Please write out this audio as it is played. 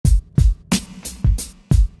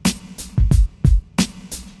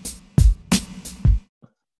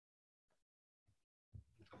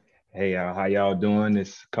Hey, how y'all doing?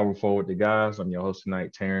 It's Cover Forward the Guys. I'm your host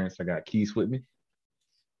tonight, Terrence. I got Keith with me.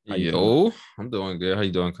 How you doing? Yo, I'm doing good. How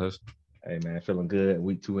you doing, cuz? Hey man, feeling good.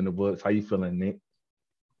 Week 2 in the books. How you feeling, Nick?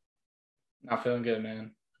 Not feeling good,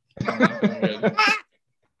 man. I'm not feeling good.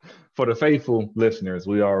 For the faithful listeners,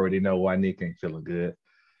 we already know why Nick ain't feeling good.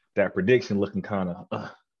 That prediction looking kind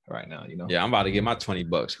of right now, you know. Yeah, I'm about to get my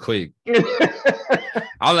 $20 quick. Hey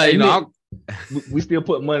I'll let you know. Nick, we still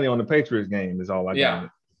put money on the Patriots game. Is all I got. Yeah.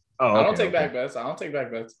 Oh, I okay, don't take okay. back bets. I don't take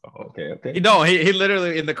back bets. Oh, okay. He don't. He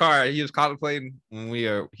literally in the car. He was contemplating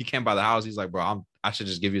when he came by the house. He's like, bro, I should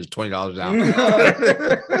just give you $20 down.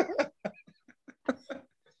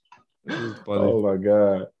 Oh my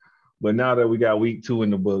God. But now that we got week 2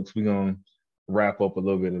 in the books, we're gonna wrap up a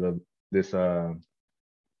little bit of this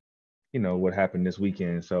what happened this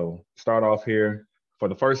weekend. So start off here. For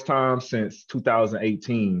the first time since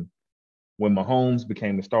 2018, when Mahomes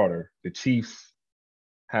became the starter, the Chiefs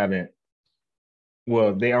haven't,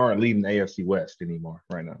 well, they aren't leading the AFC West anymore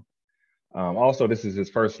right now. Also, this is his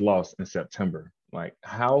first loss in September. Like,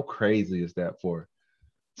 how crazy is that for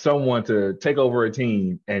someone to take over a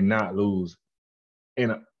team and not lose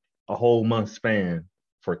in a whole month span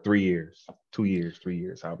for 3 years, 2 years, 3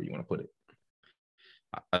 years, however you want to put it?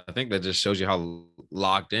 I think that just shows you how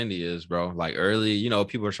locked in he is, bro. Like early,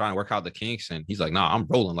 people are trying to work out the kinks, and he's like, "Nah, I'm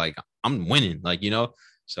rolling. Like I'm winning."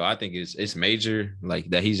 So I think it's major, like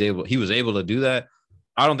that he was able to do that.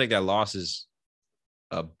 I don't think that loss is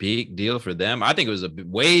a big deal for them. I think it was a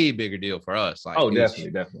way bigger deal for us. Like, Oh, it was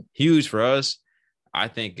definitely. huge for us. I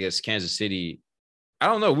think it's Kansas City. I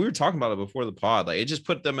don't know. We were talking about it before the pod. Like, it just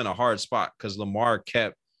put them in a hard spot because Lamar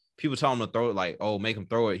kept people telling him to throw it, like, oh, make him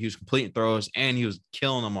throw it. He was completing throws and he was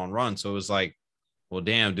killing them on runs. So it was like, well,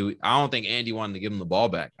 damn, dude. I don't think Andy wanted to give him the ball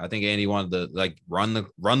back. I think Andy wanted to like run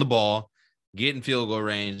the ball, get in field goal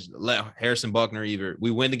range, let Harrison Buckner either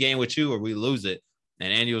we win the game with you or we lose it.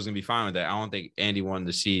 And Andy was gonna be fine with that. I don't think Andy wanted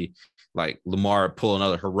to see like Lamar pull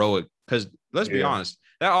another heroic, because let's be honest,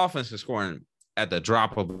 that offense is scoring at the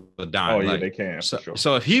drop of a dime. Oh yeah, like, they can so, for sure.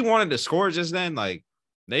 So if he wanted to score just then, like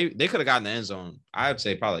they could have gotten the end zone. I'd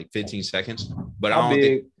say probably like 15 seconds. But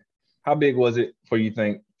how big was it for you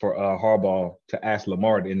think for Harbaugh to ask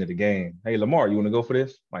Lamar at the end of the game, hey Lamar, you want to go for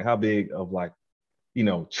this? Like how big of like,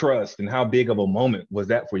 trust and how big of a moment was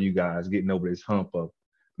that for you guys getting over this hump of,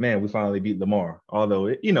 man, we finally beat Lamar. Although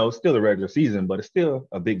it's still a regular season, but it's still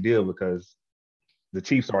a big deal because the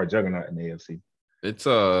Chiefs are a juggernaut in the AFC. It's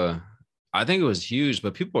I think it was huge,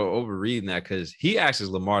 but people are overreading that because he asks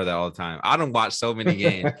Lamar that all the time. I don't watch so many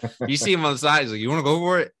games. You see him on the side, he's like, you want to go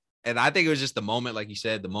for it? And I think it was just the moment, like you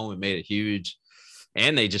said, the moment made it huge.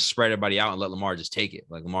 And they just spread everybody out and let Lamar just take it.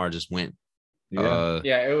 Like Lamar just went. Yeah,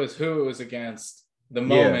 it was who it was against. The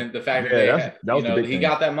moment, the fact that he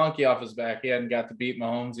got that monkey off his back. He hadn't got to beat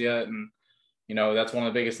Mahomes yet. And, that's one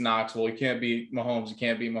of the biggest knocks. Well, you can't beat Mahomes. You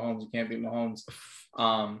can't beat Mahomes. You can't beat Mahomes.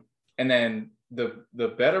 And then the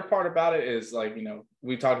better part about it is like,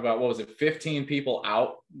 we talked about, what was it, 15 people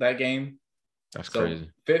out that game. That's crazy.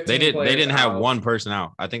 They didn't have one person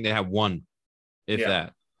out. I think they had one, if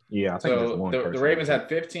that. Yeah, I think so the Ravens had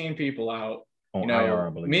 15 people out. On IR, I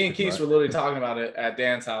believe, me and Keith were literally talking about it at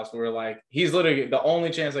Dan's house. We were like, he's literally the only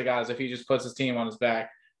chance they got is if he just puts his team on his back.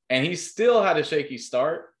 And he still had a shaky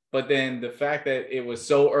start. But then the fact that it was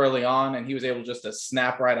so early on and he was able just to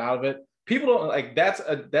snap right out of it, people don't like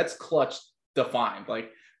that's clutch defined.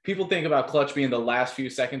 Like people think about clutch being the last few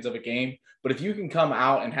seconds of a game. But if you can come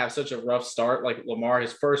out and have such a rough start, like Lamar,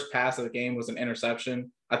 his first pass of the game was an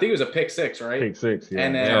interception. I think it was a pick six, right? Pick six, yeah.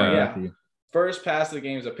 And then, first pass of the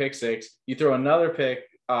game is a pick six. You throw another pick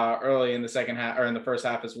early in the second half or in the first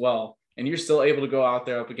half as well. And you're still able to go out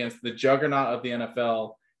there up against the juggernaut of the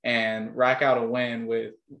NFL and rack out a win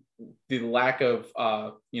with the lack of,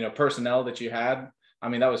 personnel that you had. I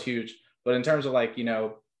mean, that was huge. But in terms of like,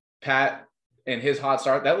 Pat and his hot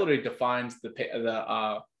start, that literally defines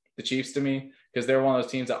the Chiefs to me, because they're one of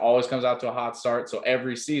those teams that always comes out to a hot start. So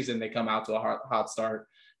every season they come out to a hot start.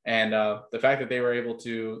 And the fact that they were able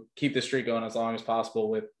to keep the streak going as long as possible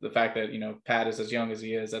with the fact that, Pat is as young as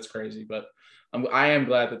he is, that's crazy. But I am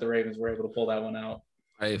glad that the Ravens were able to pull that one out.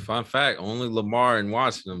 Hey, fun fact, only Lamar and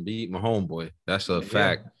Washington beat my homeboy. That's a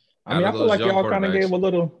fact. I mean, I feel like y'all kind of gave a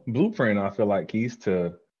little blueprint, I feel like, Keys,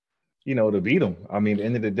 to, to beat them. I mean, at the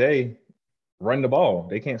end of the day, run the ball.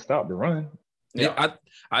 They can't stop the run. Yeah,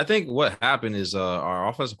 I think what happened is our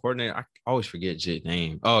offensive coordinator, I always forget his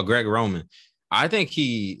name. Oh, Greg Roman. I think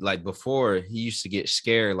he, like before, he used to get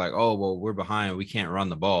scared, like, oh, well, we're behind. We can't run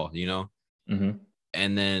the ball, Mm-hmm.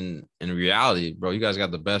 And then in reality, bro, you guys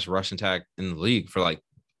got the best rushing attack in the league for like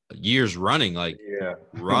years running. Like, Yeah.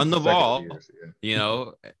 run the Consecutive ball, years, yeah. you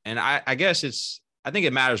know. And I guess I think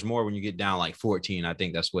it matters more when you get down like 14. I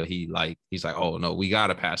think that's what he's like, oh no, we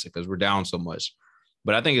gotta pass it because we're down so much.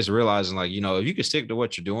 But I think it's realizing, like, you know, if you can stick to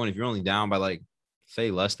what you're doing, if you're only down by like say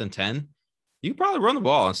less than 10, you can probably run the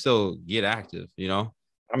ball and still get active, you know.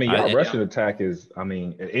 I mean, y'all rushing attack is, I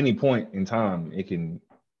mean, at any point in time, it can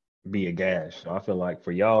be a gash. So I feel like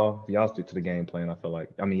for y'all stick to the game plan. I feel like,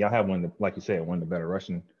 I mean, y'all have like you said, one of the better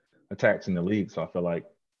rushing attacks in the league. So I feel like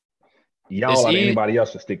y'all out of anybody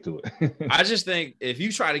else should stick to it. I just think if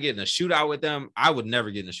you try to get in a shootout with them, I would never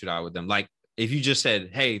get in a shootout with them. Like, if you just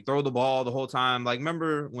said, hey, throw the ball the whole time. Like,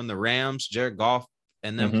 remember when the Rams, Jared Goff,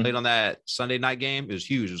 and then played on that Sunday night game? It was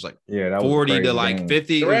huge. It was like 40 to like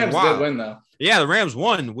 50. The Rams did win, though. Yeah, the Rams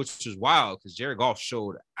won, which is wild because Jared Goff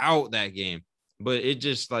showed out that game. But it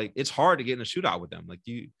just, like, it's hard to get in a shootout with them. Like,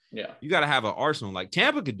 you got to have an arsenal. Like,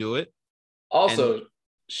 Tampa could do it. Also,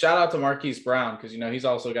 shout out to Marquise Brown because, you know, he's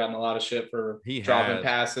also gotten a lot of shit for dropping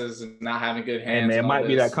passes and not having good hands. And man, it might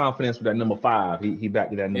be that confidence with that number 5. He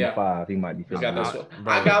back to that number 5. He might be feeling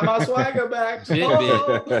I got my swagger back.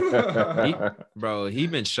 He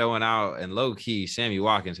been showing out, and low key, Sammy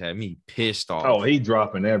Watkins had me pissed off. Oh, he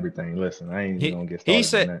dropping everything. Listen, I ain't even gonna get started. He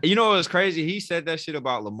said, you know what was crazy? He said that shit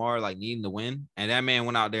about Lamar like needing to win, and that man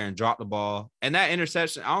went out there and dropped the ball. And that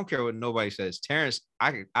interception, I don't care what nobody says. Terrence,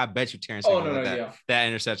 I bet you Terrence. That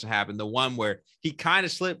interception happened. The one where he kind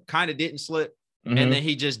of slipped, kind of didn't slip, and then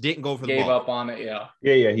he just didn't go for the ball. Gave up on it.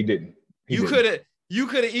 Yeah, he didn't. You could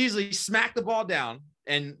have easily smacked the ball down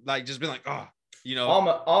and like just been like, oh, you know.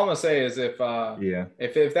 All I'm gonna say is if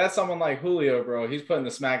that's someone like Julio, bro, he's putting the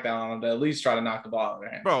smackdown on him to at least try to knock the ball out of their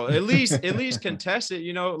hand. Bro, at least contest it.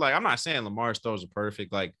 You know, like, I'm not saying Lamar's throws are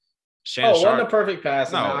perfect. Like, wasn't a perfect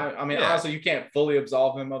pass. No, I mean, honestly, you can't fully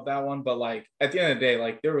absolve him of that one, but like at the end of the day,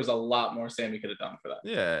 like there was a lot more Sammy could have done for that.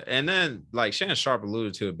 Yeah, and then like Shannon Sharp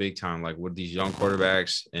alluded to it big time, like with these young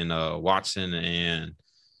quarterbacks and Watson and,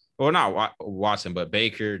 well, not Watson, but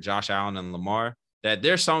Baker, Josh Allen, and Lamar, that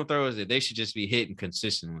there's some throws that they should just be hitting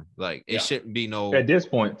consistently. Like, it shouldn't be no at this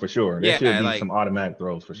point for sure. There should be like some automatic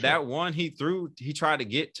throws for sure. That one he threw, he tried to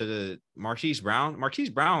get to the Marquise Brown. Marquise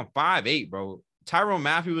Brown 5'8", bro. Tyrone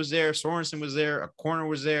Matthew was there. Sorensen was there. A corner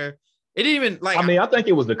was there. It didn't even like. I mean, I think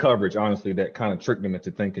it was the coverage, honestly, that kind of tricked them into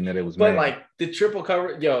thinking that it was. But like the triple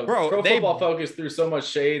cover, Pro Football Focus threw so much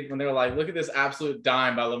shade when they were like, "Look at this absolute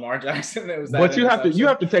dime by Lamar Jackson." It was that. But you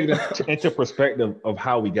have to take it into perspective of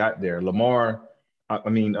how we got there. Lamar,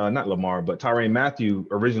 not Lamar, but Tyrann Mathieu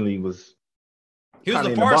originally was. He was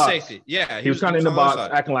the far safety. Yeah, he was kind of in the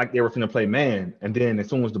box, acting like they were going to play man, and then as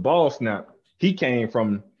soon as the ball snapped, he came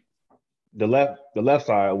from the left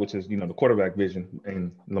side, which is, you know, the quarterback vision,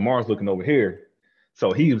 and Lamar's looking over here.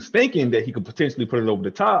 So he was thinking that he could potentially put it over the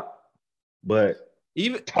top, but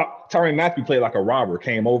even Tyrann Mathieu played like a robber,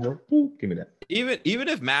 came over, give me that. Even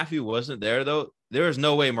if Matthew wasn't there, though, there was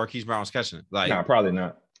no way Marquise Brown was catching it. Like, nah, probably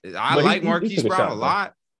not. I like Marquise Brown a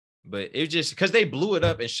lot, but it was just because they blew it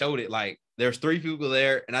up and showed it. Like, there's 3 people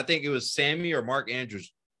there, and I think it was Sammy or Mark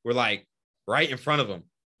Andrews were like right in front of him,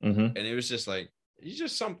 and it was just like, you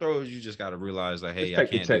just some throws you just got to realize like, hey, I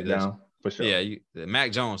can't do this. Down, for sure. Yeah,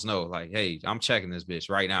 Mac Jones know, like, hey, I'm checking this bitch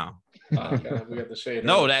right now. Oh, God, we got the shade.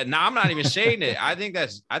 No, I'm not even shading it. I think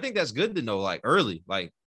that's good to know, like, early.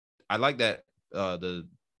 Like, I like that the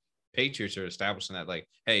Patriots are establishing that, like,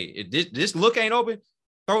 hey, if this look ain't open,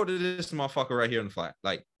 throw it to this motherfucker right here in the flat.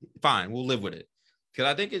 Like, fine, we'll live with it. Because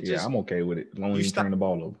I think I'm okay with it as long as you turn the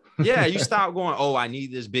ball over. Yeah, you stop going, oh, I need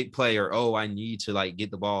this big play, or oh, I need to like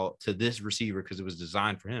get the ball to this receiver because it was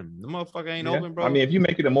designed for him. The motherfucker ain't open, bro. I mean, if you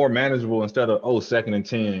make it a more manageable instead of 2nd and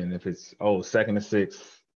 10, if it's 2nd and 6,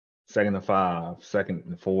 2nd and 5, 2nd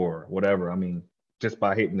and 4, whatever. I mean, just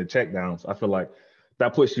by hitting the check downs, I feel like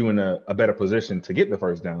that puts you in a better position to get the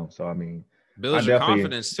first down. So I mean, builds your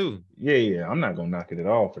confidence too. Yeah, I'm not gonna knock it at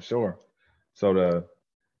all for sure. So the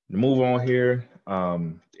move on here.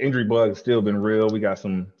 Injury bug has still been real. We got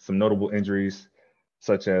some notable injuries,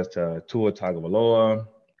 such as to Tua Tagovailoa.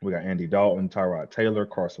 We got Andy Dalton, Tyrod Taylor,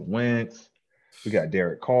 Carson Wentz. We got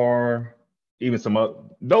Derek Carr. Even some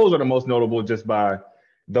those are the most notable just by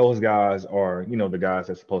those guys are, you know, the guys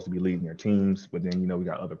that's supposed to be leading their teams. But then, you know, we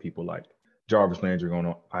got other people like Jarvis Landry going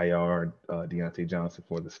on IR, Deontay Johnson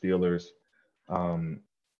for the Steelers.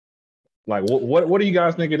 Like, what do you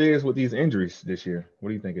guys think it is with these injuries this year? What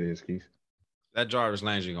do you think it is, Keith? That Jarvis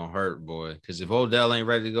Landry gonna hurt, boy. Because if Odell ain't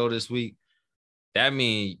ready to go this week, that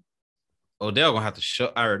means Odell gonna have to show,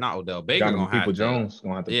 or not Odell, Baker Donovan gonna have to. Jones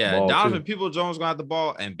gonna have to. Yeah, Donovan People-Jones gonna have the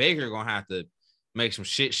ball, and Baker gonna have to make some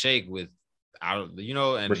shit shake with And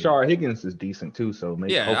Rashard Higgins is decent too, so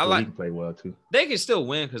maybe hopefully he can play well too. They can still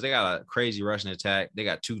win because they got a crazy rushing attack. They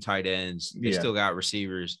got 2 tight ends. They still got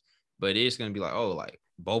receivers, but it's gonna be like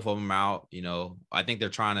both of them out. I think they're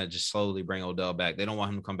trying to just slowly bring Odell back. They don't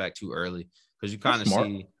want him to come back too early because you kind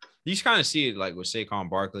of see it like with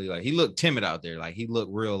Saquon Barkley. Like he looked timid out there. Like he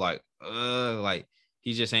looked real like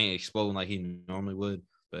he just ain't exploding like he normally would.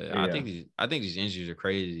 But yeah. I think these injuries are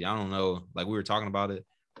crazy. I don't know. Like we were talking about it.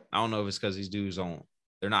 I don't know if it's because these dudes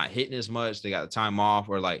they're not hitting as much. They got the time off,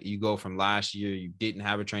 or like you go from last year, you didn't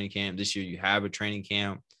have a training camp. This year you have a training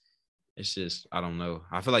camp. It's just, I don't know.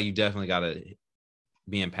 I feel like you definitely got to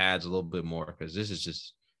be in pads a little bit more because this is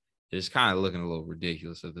just, it's kind of looking a little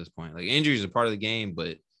ridiculous at this point. Like injuries are part of the game,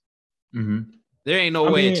 but there ain't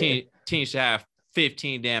no way a team should have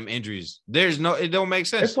 15 damn injuries. It don't make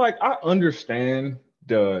sense. It's like, I understand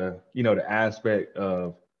the aspect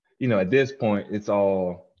of, at this point, it's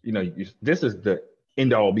all, this is the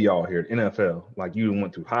end all be all here, the NFL. Like you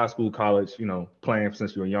went to high school, college, playing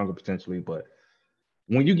since you were younger potentially. But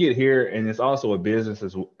when you get here and it's also a business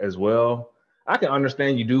as well, I can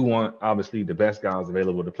understand you do want obviously the best guys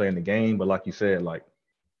available to play in the game. But like you said, like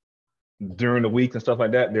during the week and stuff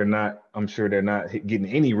like that, I'm sure they're not getting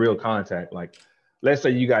any real contact. Like let's say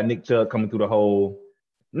you got Nick Chubb coming through the hole.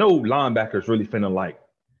 No linebacker's really finna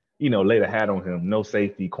lay the hat on him. No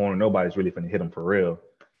safety, corner, nobody's really finna hit him for real.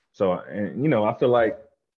 So, and I feel like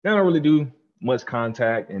they don't really do much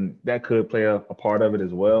contact, and that could play a part of it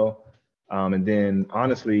as well. And then,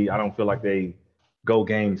 honestly, I don't feel like they go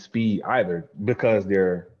game speed either because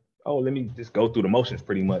they're, let me just go through the motions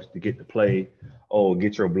pretty much to get the play.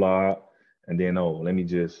 Get your block, and then, let me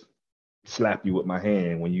just slap you with my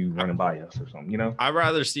hand when you running by us or something, I'd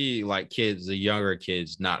rather see like the younger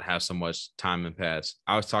kids not have so much time and pads.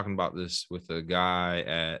 I was talking about this with a guy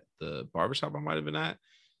at the barbershop I might have been at.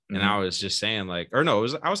 And I was just saying I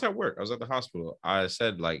was at work. I was at the hospital. I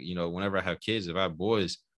said whenever I have kids, if I have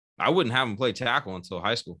boys, I wouldn't have them play tackle until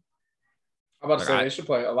high school. I'm about to say they should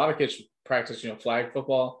play. A lot of kids should practice, flag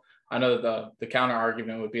football. I know that the counter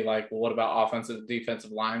argument would be like, well, what about offensive,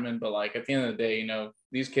 defensive linemen? But like at the end of the day,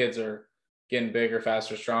 these kids are getting bigger,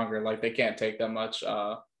 faster, stronger. Like they can't take that much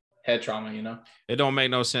head trauma. It don't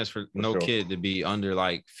make no sense for no kid to be under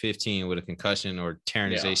like 15 with a concussion or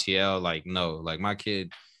tearing his ACL. Like no, like my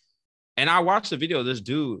kid. And I watched the video of this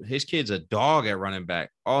dude. His kid's a dog at running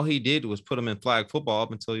back. All he did was put him in flag football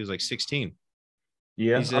up until he was like 16.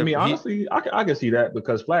 Yeah, honestly, I can see that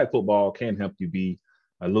because flag football can help you be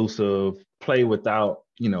elusive, play without,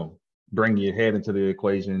 bringing your head into the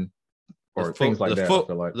equation or things like that. I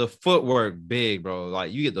feel like the footwork big, bro.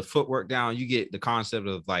 Like you get the footwork down, you get the concept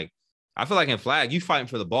of like, I feel like in flag, you fighting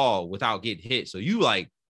for the ball without getting hit. So you like,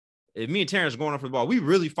 if me and Terrence are going up for the ball, we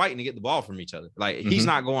really fighting to get the ball from each other. Like he's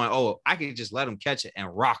not going, I can just let him catch it and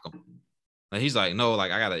rock him. Like he's like, no,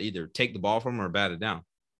 like I gotta either take the ball from him or bat it down.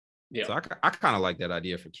 Yeah. So I kind of like that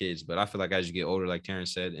idea for kids, but I feel like as you get older, like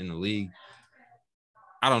Terrence said, in the league,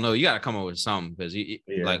 I don't know. You got to come up with something because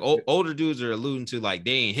older dudes are alluding to like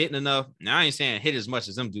they ain't hitting enough. Now I ain't saying hit as much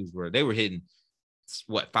as them dudes were. They were hitting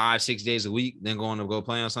 5-6 days a week, then going to go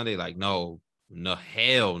play on Sunday. Like no,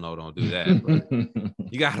 hell no, don't do that.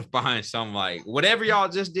 You got to find something like whatever y'all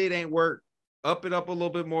just did ain't work. Up it up a little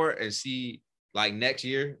bit more and see like next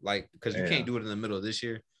year, like because you can't do it in the middle of this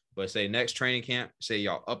year. But say next training camp, say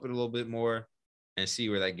y'all up it a little bit more and see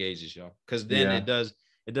where that gauges y'all. Because then it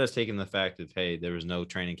does take in the fact of, hey, there was no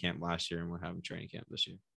training camp last year and we're having training camp this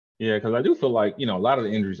year. Yeah, because I do feel like, a lot of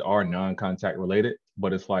the injuries are non-contact related,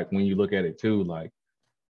 but it's like when you look at it too, like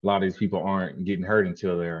a lot of these people aren't getting hurt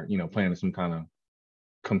until they're, playing in some kind of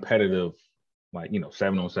competitive, like,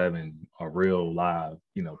 7-on-7 or real live,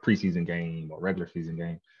 preseason game or regular season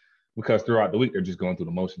game. Because throughout the week, they're just going through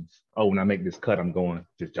the motions. Oh, when I make this cut, I'm going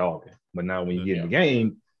just jogging. But now when you get in the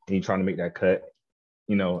game and you're trying to make that cut,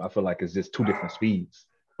 I feel like it's just two different speeds.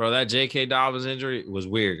 Bro, that J.K. Dobbins injury was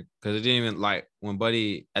weird because it didn't even like when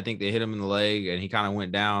Buddy, I think they hit him in the leg and he kind of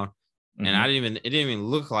went down. And it didn't even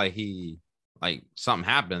look like like something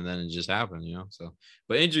happened. Then it just happened, So,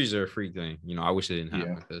 but injuries are a free thing. I wish it didn't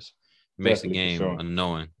happen because it makes the game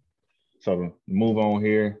unknowing. So to move on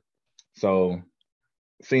here. So,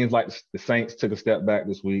 seems like the Saints took a step back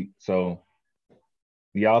this week. So,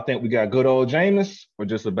 y'all think we got good old Jameis or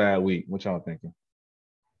just a bad week? What y'all thinking?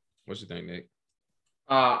 What you think, Nick?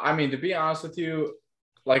 I mean, to be honest with you,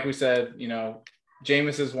 like we said,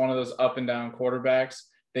 Jameis is one of those up and down quarterbacks.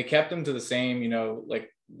 They kept him to the same,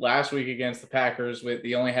 like last week against the Packers.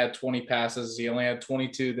 He only had 20 passes. He only had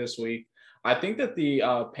 22 this week. I think that the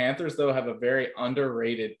Panthers, though, have a very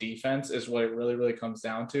underrated defense is what it really, really comes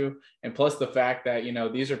down to. And plus the fact that,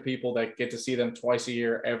 these are people that get to see them twice a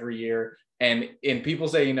year, every year. And people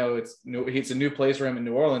say, it's a new place for him in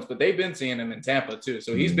New Orleans, but they've been seeing him in Tampa too.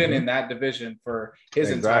 So he's been in that division for his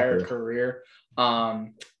entire career. I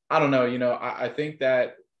don't know. I think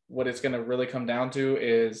that what it's going to really come down to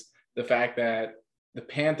is the fact that the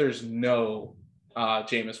Panthers know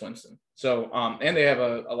Jameis Winston. So, and they have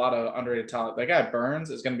a lot of underrated talent. That guy Burns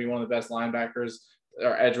is going to be one of the best linebackers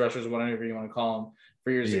or edge rushers, whatever you want to call him,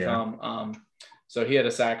 for years to come. So he had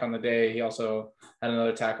a sack on the day. He also had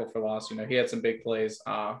another tackle for loss. He had some big plays.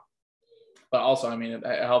 But also, it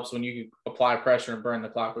helps when you apply pressure and burn the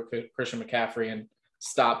clock with Christian McCaffrey and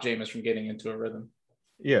stop Jameis from getting into a rhythm.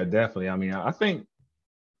 Yeah, definitely. I think,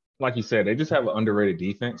 like you said, they just have an underrated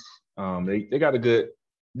defense. They got a good.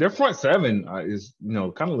 Their front seven is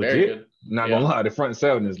kind of legit. Not gonna lie, the front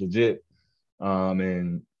seven is legit.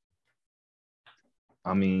 And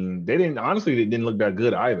they didn't look that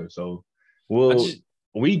good either. So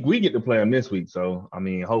we get to play them this week. So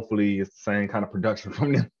hopefully it's the same kind of production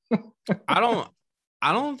from them. I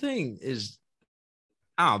don't think is.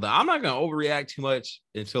 I don't know. I'm not gonna overreact too much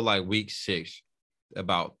until like week 6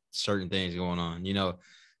 about certain things going on.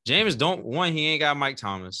 Jameis he ain't got Mike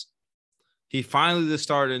Thomas. He finally just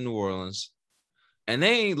started in New Orleans, and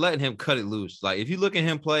they ain't letting him cut it loose. Like, if you look at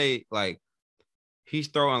him play, like, he's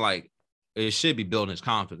throwing, like, it should be building his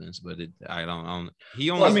confidence, but I don't. He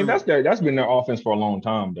only. That's been their offense for a long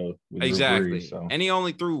time, though. Exactly. Brees, so. And he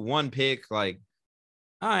only threw one pick. Like,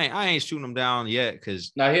 I ain't shooting him down yet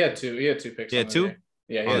because. No, he had two. He had 2 picks. He had 2.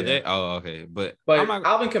 Yeah. Oh, okay. But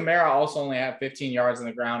Alvin Kamara also only had 15 yards on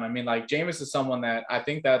the ground. Jameis is someone that I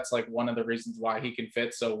think that's like one of the reasons why he can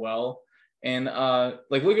fit so well. And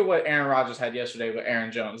look at what Aaron Rodgers had yesterday with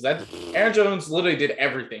Aaron Jones. That Aaron Jones literally did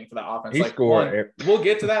everything for the offense. He scored. We'll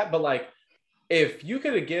get to that, but if you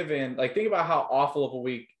could have given, think about how awful of a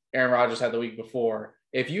week Aaron Rodgers had the week before.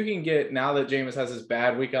 If you can get, now that Jameis has his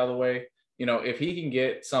bad week out of the way, if he can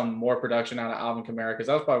get some more production out of Alvin Kamara, because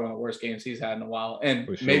that was probably one of the worst games he's had in a while, and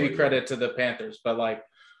maybe credit to the Panthers, but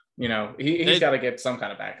he's got to get some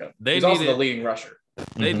kind of backup. He's also the leading rusher.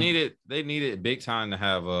 They needed big time to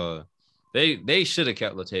have They should have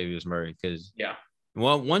kept Latavius Murray because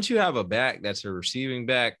once you have a back that's a receiving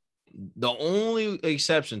back, the only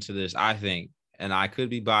exception to this, I think, and I could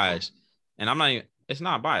be biased, and it's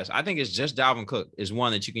not biased. I think it's just Dalvin Cook is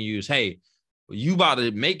one that you can use. Hey, you about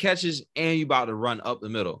to make catches and you about to run up the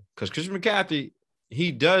middle, because Christian McCaffrey,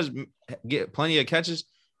 he does get plenty of catches,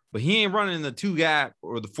 but he ain't running the 2 gap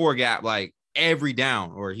or the 4 gap like every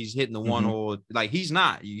down, or he's hitting the 1 hole. Like, he's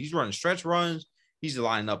not. He's running stretch runs. He's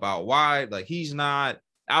lining up out wide. Like, he's not.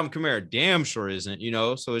 Alvin Kamara damn sure isn't,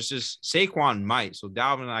 So it's just Saquon might. So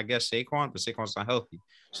Dalvin, I guess Saquon, but Saquon's not healthy.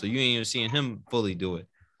 So you ain't even seeing him fully do it.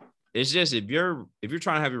 It's just if you're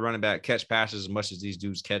trying to have your running back catch passes as much as these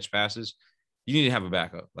dudes catch passes, you need to have a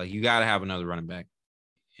backup. Like, you got to have another running back.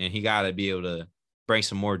 And he got to be able to bring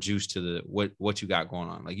some more juice to what you got going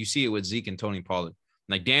on. Like, you see it with Zeke and Tony Pollard.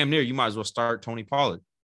 Like, damn near, you might as well start Tony Pollard.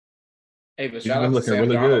 Hey, but shout out to Sam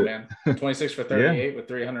Darnold, man. 26 for 38 with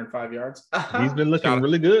 305 yards. He's been looking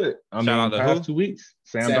really good. Shout out to past 2 weeks.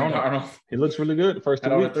 Sam Darnold. He looks really good the first 2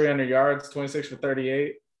 weeks. Over 300 yards, 26 for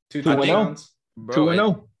 38, 2 touchdowns.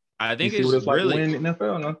 2-0. I think it's really like in the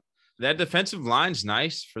NFL, no? That defensive line's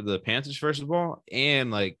nice for the Panthers, first of all,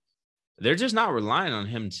 and they're just not relying on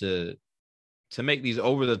him to make these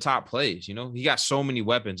over the top plays. He got so many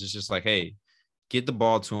weapons. It's just like, hey, get the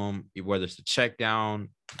ball to him, whether it's the check down,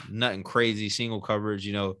 nothing crazy, single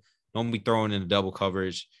coverage. Don't be throwing in the double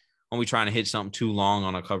coverage. Don't be trying to hit something too long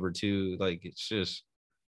on a cover two. Like, it's just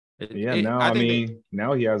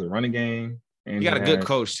now he has a running game. And he got a good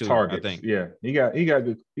coach too. Targets. I think. Yeah, he got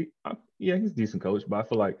good. He's a decent coach, but I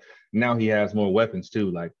feel like now he has more weapons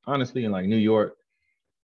too. Like, honestly, in New York,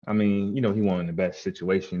 he won in the best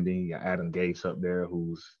situation. Then you got Adam Gase up there,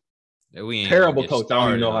 who's terrible coach. I don't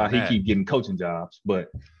even know how he keep getting coaching jobs,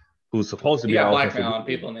 but who's supposed to be blackmailing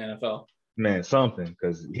people in the NFL. Man, something,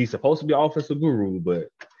 because he's supposed to be offensive guru, but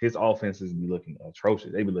his offenses be looking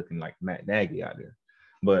atrocious. They be looking like Matt Nagy out there,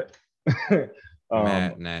 but.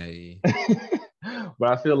 Matt Nagy. But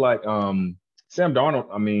I feel like Sam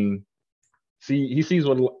Darnold, he sees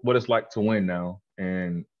what it's like to win now.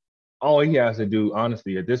 And all he has to do,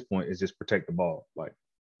 honestly, at this point is just protect the ball. Like,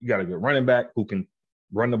 you got a good running back who can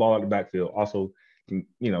run the ball out the backfield, also can,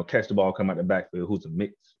 catch the ball, come out the backfield, who's a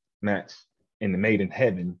mix match in the made in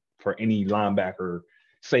heaven for any linebacker,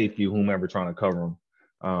 safety, whomever trying to cover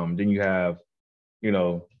him. Then you have,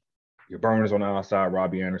 your burners on the outside,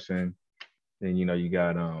 Robbie Anderson. Then, you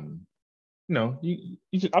got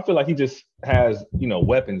I feel like he just has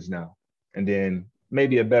weapons now, and then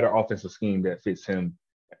maybe a better offensive scheme that fits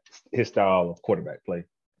his style of quarterback play.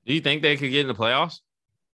 Do you think they could get in the playoffs?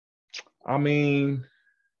 I mean,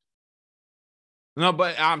 no,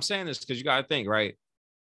 but I'm saying this because you got to think, right?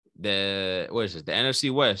 The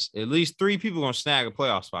NFC West. At least 3 people gonna snag a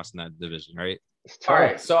playoff spots in that division, right? All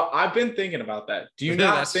right, so I've been thinking about that. Do you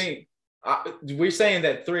not think we're saying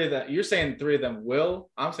that 3 of them? You're saying 3 of them will.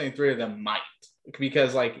 I'm saying 3 of them might,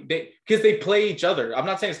 because they play each other. I'm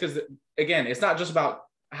not saying it's because, again, it's not just about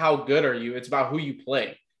how good are you. It's about who you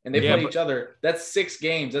play, and they play each other. That's 6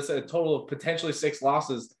 games. That's a total of potentially 6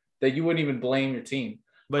 losses that you wouldn't even blame your team.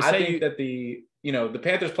 But I think that the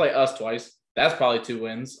Panthers play us twice. That's probably 2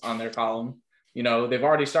 wins on their column. They've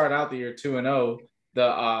already started out the year 2-0.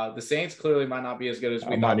 The Saints clearly might not be as good as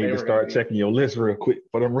we thought they were. Might need to start checking your list real quick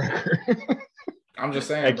for them record. I'm just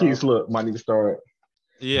saying. Hey, Keith, look, might need to start.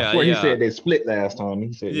 Yeah, He said they split last time.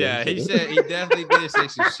 He said, he definitely did say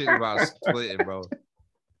some shit about splitting, bro.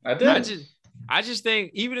 I did. I just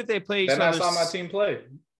think even if they play each other, then I saw my team play.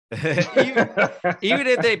 even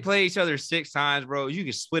if they play each other 6 times, bro, you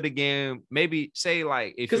can split a game. Maybe say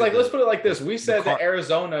because let's put it like this: we said that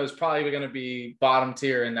Arizona is probably going to be bottom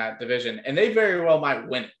tier in that division, and they very well might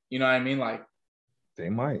win it. You know what I mean? They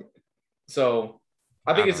might. So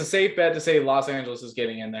I think it's a safe bet to say Los Angeles is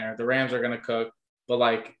getting in there. The Rams are going to cook, but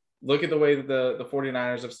look at the way that the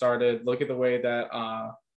 49ers have started. Look at the way that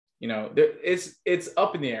it's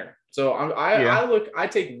up in the air. So I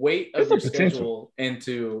take weight of your schedule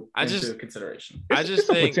into consideration. It's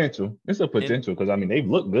a potential because they've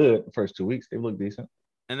looked good the first 2 weeks. They look decent.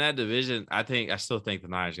 In that division, I still think the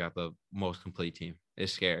Niners got the most complete team.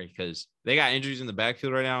 It's scary because they got injuries in the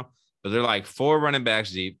backfield right now, but they're 4 running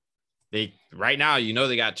backs deep. Right now,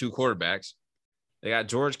 they got 2 quarterbacks. They got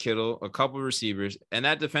George Kittle, a couple of receivers, and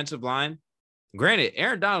that defensive line. Granted,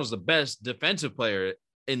 Aaron Donald's the best defensive player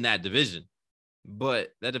in that division. But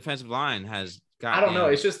that defensive line has got. I don't know.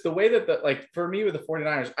 It's just the way that for me with the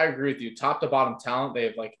 49ers, I agree with you. Top to bottom talent, they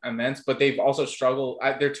have immense, but they've also struggled.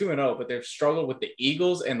 They're 2-0, but they've struggled with the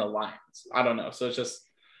Eagles and the Lions. I don't know. So it's just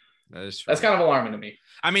that's kind of alarming to me.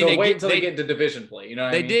 Wait until they get into division play. You know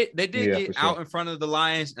what I mean? They did get out in front of the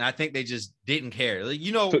Lions, and I think they just didn't care. Once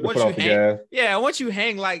you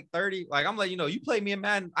hang 30, I'm you play me in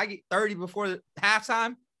Madden, I get 30 before the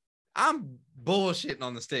halftime. I'm bullshitting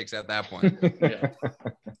on the sticks at that point. Yeah.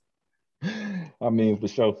 For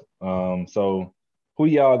sure. So who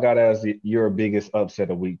y'all got as your biggest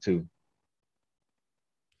upset of week 2?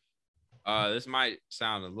 This might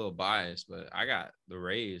sound a little biased, but I got the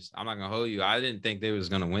Rays. I'm not gonna hold you. I didn't think they was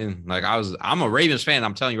gonna win. I'm a Ravens fan.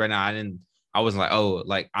 I'm telling you right now, I wasn't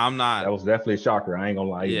I'm not. That was definitely a shocker. I ain't gonna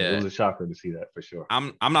lie. Yeah. It was a shocker to see that for sure.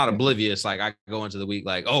 I'm not oblivious. I go into the week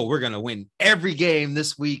we're gonna win every game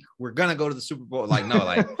this week. We're gonna go to the Super Bowl.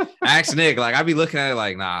 Ask Nick. I'd be looking at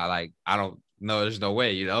it nah. I don't know. There's no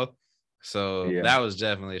way. So that was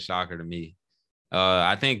definitely a shocker to me.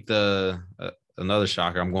 I think another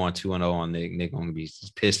shocker. I'm going 2-0 on Nick. Nick gonna be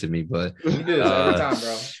pissed at me, but you do this every time,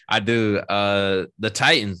 bro. I do. The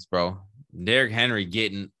Titans, bro. Derrick Henry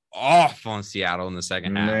getting off on Seattle in the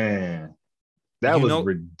second half. Man, that was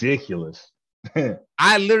ridiculous.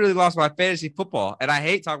 I literally lost my fantasy football, and I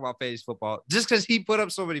hate talking about fantasy football just because he put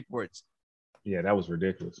up so many points. Yeah, that was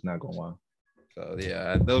ridiculous. Not gonna lie. So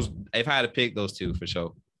yeah, if I had to pick those 2 for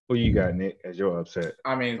sure. Who you got, Nick, as your upset?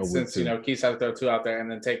 Since Keith had to throw 2 out there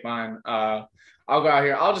and then take mine, I'll go out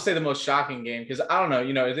here. I'll just say the most shocking game because I don't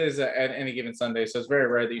know. It is at any given Sunday, so it's very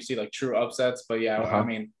rare that you see true upsets. But yeah,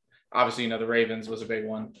 obviously, the Ravens was a big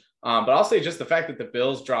one. But I'll say just the fact that the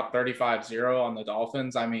Bills dropped 35-0 on the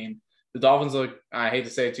Dolphins. The Dolphins look, I hate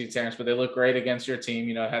to say it to you, Terrence, but they look great against your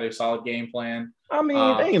team. Had a solid game plan. They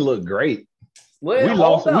didn't look great. We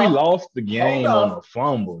lost the game on a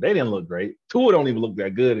fumble. They didn't look great. Tua don't even look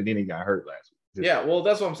that good, and then he got hurt last week. Yeah, well,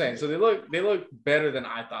 that's what I'm saying. So they look better than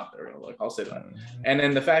I thought they were going to look. I'll say that. And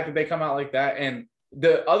then the fact that they come out like that, and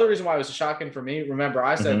the other reason why it was shocking for me, remember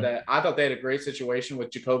I said that I thought they had a great situation with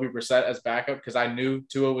Jacoby Brissett as backup because I knew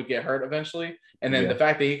Tua would get hurt eventually. And then the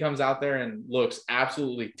fact that he comes out there and looks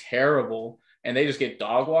absolutely terrible, and they just get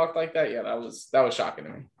dog walked like that, yeah, that was shocking to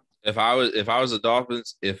me. If I was the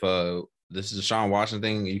Dolphins, if this is a Deshaun Watson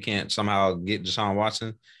thing, you can't somehow get Deshaun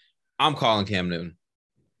Watson, I'm calling Cam Newton.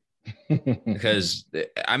 Because,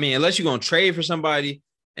 unless you're going to trade for somebody,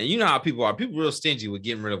 and you know how people are. People are real stingy with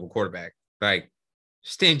getting rid of a quarterback.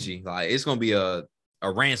 Stingy. It's going to be a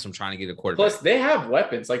ransom trying to get a quarterback. Plus, they have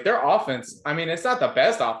weapons. Their offense, it's not the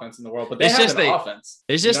best offense in the world, but they have an offense.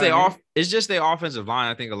 It's just their offensive line.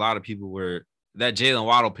 I think a lot of people were that Jalen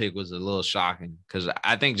Waddle pick was a little shocking because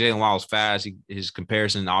I think Jalen Waddle's fast. His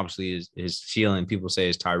comparison obviously is his ceiling. People say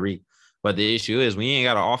is Tyreek, but the issue is we ain't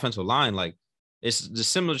got an offensive line. Like it's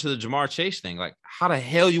just similar to the Jamar Chase thing. Like how the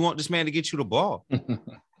hell you want this man to get you the ball?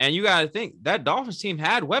 And you got to think that Dolphins team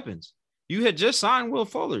had weapons. You had just signed Will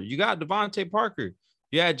Fuller. You got Devontae Parker.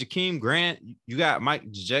 You had Jakeem Grant. You got Mike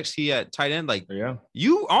Gesicki at tight end. Like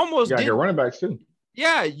you almost got your running backs too.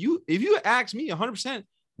 Yeah, if you ask me 100%.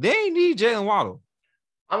 They need Jalen Waddle.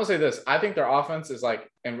 I'm gonna say this. I think their offense is like,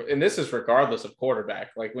 and this is regardless of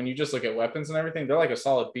quarterback. Like when you just look at weapons and everything, they're like a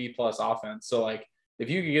solid B+ offense. So like if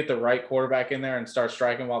you could get the right quarterback in there and start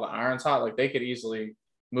striking while the iron's hot, like they could easily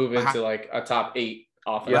move into like a top 8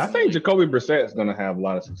 offense. Yeah, I think Jacoby Brissett is gonna have a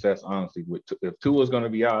lot of success. Honestly, if Tua's gonna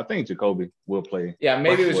be out, I think Jacoby will play. Yeah,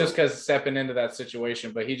 maybe it was just because stepping into that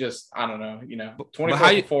situation, but he just, I don't know,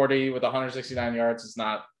 24-40 with 169 yards is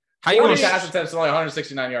not. How you going to pass attempts only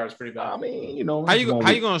 169 yards? Pretty bad. I mean, how you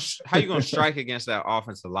going to strike against that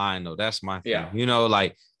offensive line though? That's my thing. Yeah.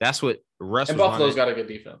 Like that's what Russ. And Buffalo's got a good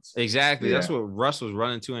defense. Exactly. Yeah. That's what Russ was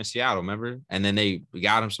running to in Seattle. Remember? And then they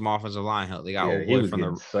got him some offensive line help. They got Wood from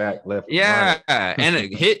the sack left. Yeah, and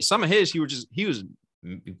it hit some of his. He was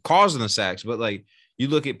causing the sacks, but like you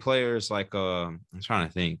look at players like I'm trying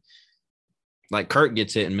to think, like Kirk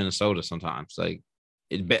gets hit in Minnesota sometimes. Like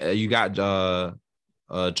you got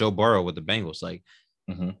Joe Burrow with the Bengals, like,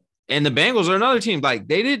 and the Bengals are another team. Like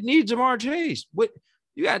they didn't need Jamar Chase. What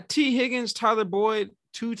you got? T. Higgins, Tyler Boyd,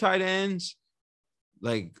 2 tight ends.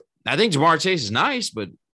 Like I think Jamar Chase is nice, but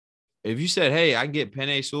if you said, "Hey, I get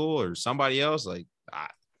Penei Sewell or somebody else," like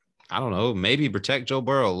I don't know, maybe protect Joe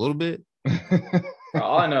Burrow a little bit.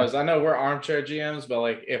 All I know is we're armchair GMs, but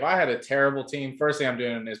like if I had a terrible team, first thing I'm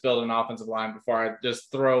doing is building an offensive line before I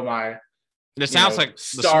just throw my. It sounds like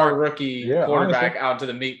star rookie quarterback out to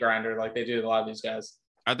the meat grinder like they do with a lot of these guys.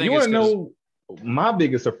 I think you want to know my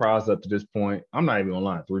biggest surprise up to this point. I'm not even gonna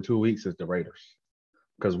lie. Through 2 weeks is the Raiders,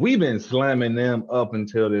 because we've been slamming them up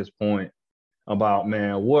until this point about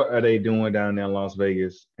what are they doing down there in Las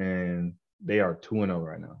Vegas, and they are 2-0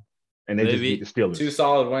 right now, and they just beat the Steelers. 2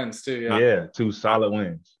 solid wins too. Yeah, 2 solid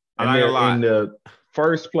wins. And they're in the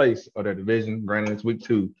first place of their division. Granted, it's week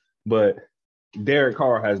 2, but Derek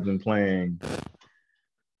Carr has been playing,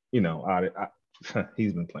 he's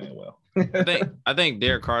been playing well. I think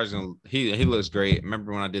Derek Carr's he looks great.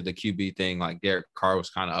 Remember when I did the QB thing, like Derek Carr was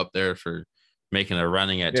kind of up there for making a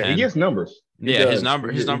running at 10. He gets numbers. His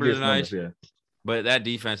numbers are nice. Yeah. But that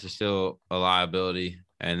defense is still a liability,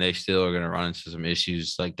 and they still are going to run into some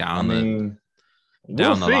issues like down the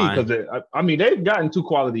line. Because they've gotten 2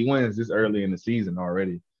 quality wins this early in the season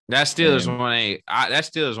already. That Steelers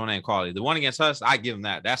one ain't quality. The one against us, I give them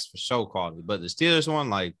that. That's for sure quality. But the Steelers one,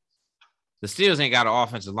 like the Steelers ain't got an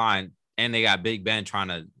offensive line, and they got Big Ben trying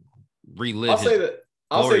to relive.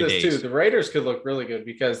 I'll say this too. The Raiders could look really good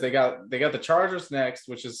because they got the Chargers next,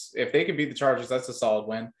 which is if they could beat the Chargers, that's a solid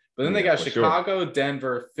win. But then they got Chicago,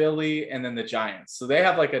 Denver, Philly, and then the Giants. So they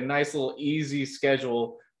have like a nice little easy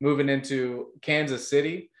schedule moving into Kansas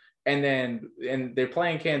City. And they're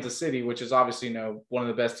playing Kansas City, which is obviously one of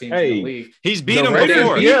the best teams in the league. He's beat them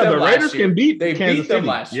before. The Raiders can beat They Kansas beat them City.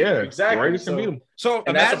 last year. Yeah, exactly. The Raiders can beat them. So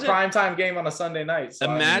that's a primetime game on a Sunday night. So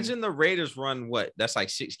imagine the Raiders run what? That's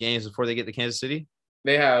like 6 games before they get to Kansas City.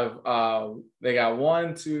 They have they got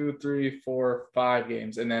 1, 2, 3, 4, 5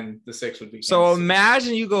 games, and then the 6th would be Kansas so City.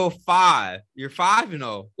 Imagine you go 5. You're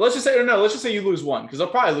 5-0. Let's just say you lose 1 because they'll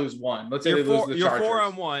probably lose 1. Let's say they lose the Chargers.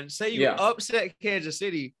 You're 4-1. Say you upset Kansas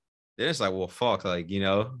City. Then it's like, well, fuck, like then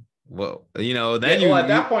at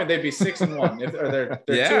that point they'd be 6-1 if they're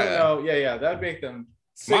 2-0. Yeah, that'd make them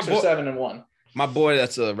 6 or 7-1. My boy,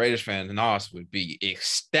 that's a Raiders fan, Nas would be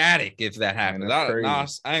ecstatic if that happened.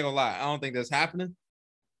 Nas, I ain't gonna lie, I don't think that's happening.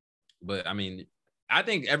 But I mean, I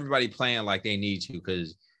think everybody playing like they need to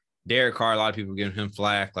because Derek Carr, a lot of people giving him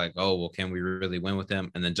flack, like, oh, well, can we really win with him?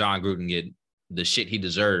 And then John Gruden get the shit he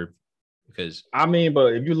deserved. Because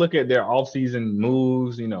but if you look at their offseason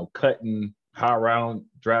moves, cutting high round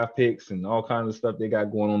draft picks and all kinds of stuff they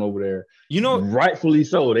got going on over there, rightfully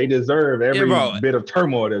so. They deserve every bit of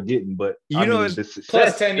turmoil they're getting. But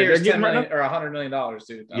plus 10 years, $10 million or $100 million,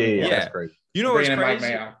 dude. Yeah, that's crazy. You know what's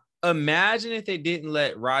crazy? Imagine if they didn't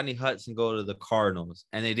let Rodney Hudson go to the Cardinals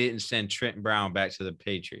and they didn't send Trent Brown back to the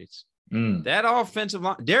Patriots. That offensive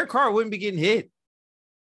line, Derek Carr wouldn't be getting hit.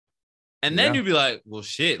 And then you'd be like, well,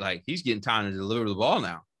 shit, like he's getting time to deliver the ball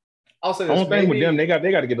now. I'll say the only thing with them, they got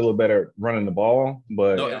to get a little better running the ball,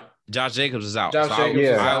 but Josh Jacobs is out. Jacobs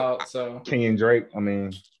is out. So Kenyon Drake,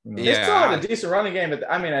 they still had a decent running game. At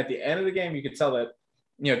the end of the game, you could tell that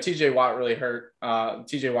TJ Watt really hurt.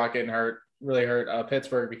 TJ Watt getting hurt really hurt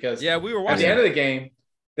Pittsburgh because Yeah, we were at watching the end of the game,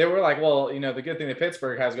 they were like, well, the good thing that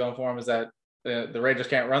Pittsburgh has going for them is that the Raiders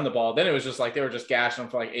can't run the ball. Then it was just like they were just gashing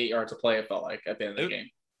them for like 8 yards of play, it felt like, at the end of the game.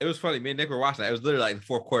 It was funny. Me and Nick were watching that. It was literally like the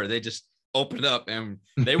fourth quarter. They just opened up and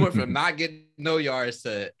they went from not getting no yards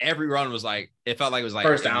to every run was like, it felt like it was like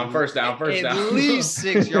first down. At least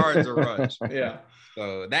 6 yards of rush. Yeah.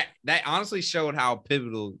 So that honestly showed how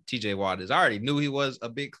pivotal TJ Watt is. I already knew he was a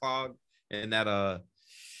big clog in that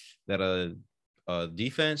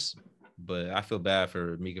defense, but I feel bad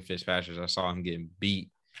for Mika Fitzpatrick. I saw him getting beat.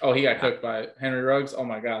 Oh, he got cooked by Henry Ruggs. Oh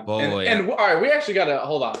my God. Boy, and all right, we actually got to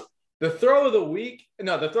hold on. The throw of the week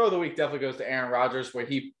definitely goes to Aaron Rodgers, where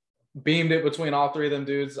he beamed it between all three of them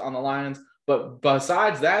dudes on the Lions. But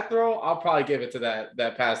besides that throw, I'll probably give it to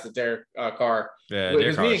that pass to Derek Carr. Yeah,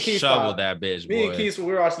 Derek Carr shoveled that bitch. Me and Keith, when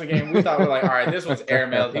we were watching the game, we thought, we're like, all right, this one's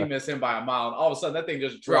airmailed. He missed him by a mile. And all of a sudden, that thing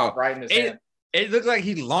just dropped right in his hand. It looked like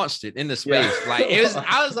he launched it into space. Yeah. Like it was.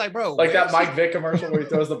 I was like, bro, like that Mike Vick commercial where he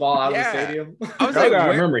throws the ball out of the stadium. I was like, I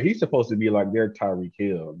remember he's supposed to be like their Tyreek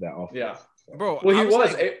Hill of that offense. Yeah, bro. Well, he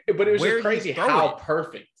was, but it was just crazy how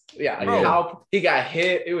perfect. Yeah, bro. How he got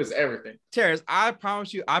hit. It was everything. Terrence, I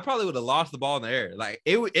promise you, I probably would have lost the ball in the air. Like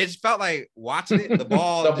it felt like watching it. The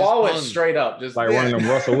ball, the ball went straight up, just like one of them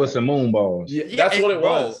Russell Wilson moon balls. Yeah, that's what it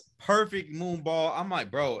was. Perfect moon ball. I'm like,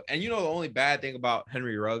 bro. And the only bad thing about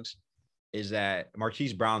Henry Ruggs is that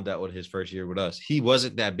Marquise Brown dealt with his first year with us. He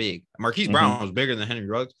wasn't that big. Marquise Brown was bigger than Henry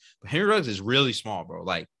Ruggs, but Henry Ruggs is really small, bro.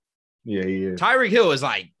 Like, yeah, he is. Tyreek Hill is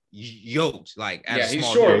like yoked, like at a small.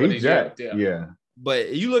 He's short, but he's jacked. Yeah.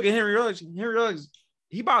 But you look at Henry Ruggs,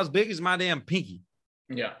 he about as big as my damn pinky.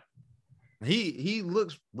 Yeah. He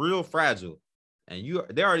looks real fragile. And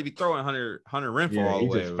they already be throwing Hunter Renfrow all the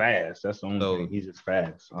way. He's just fast. That's the only thing. He's just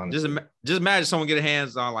fast. Honestly. Just imagine someone get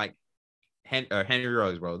hands on like Henry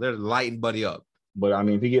Ruggs, bro. They're lighting buddy up. But I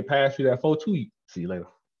mean, if he get past you that 4-2, see you later.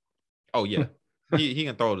 Oh yeah. he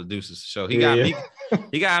can throw the deuces. So he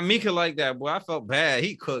got Mika like that. Boy, I felt bad.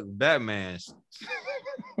 He cooked Batman.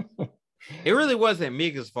 It really wasn't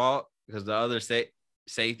Mika's fault because the other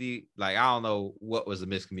safety, like, I don't know what was the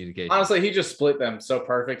miscommunication. Honestly, he just split them so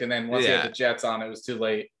perfect. And then once he had the Jets on, it was too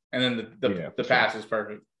late. And then the pass was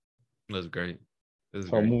perfect. It was great.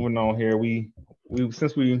 Moving on here, we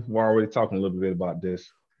since we were already talking a little bit about this.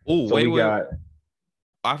 Oh, so wait.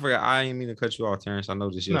 I forgot. I didn't mean to cut you off, Terrence. I know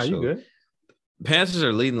this. No, you good. Panthers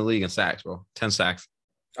are leading the league in sacks, bro. 10 sacks.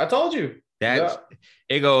 I told you.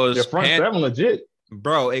 It goes. Your front seven legit.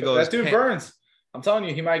 Bro, it goes. That dude Burns. I'm telling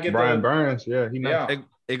you, he might get Brian Burns. Yeah, he might. Yeah.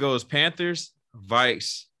 It goes Panthers,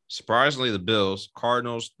 Vikes, surprisingly the Bills,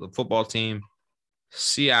 Cardinals, the football team,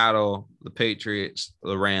 Seattle, the Patriots,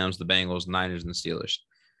 the Rams, the Bengals, Niners, and the Steelers.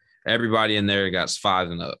 Everybody in there got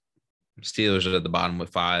 5 and up. Steelers are at the bottom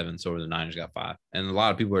with 5, and so are the Niners got 5. And a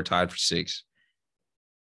lot of people are tied for 6.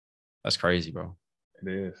 That's crazy, bro. It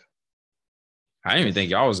is. I didn't even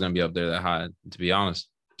think y'all was gonna be up there that high, to be honest,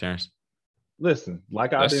 Terrence. Listen,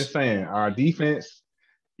 like I've been saying, our defense,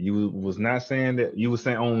 you was not saying that, you was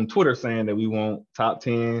saying on Twitter saying that we want top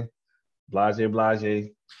 10, blase.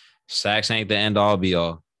 Sacks ain't the end all be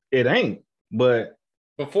all. It ain't, but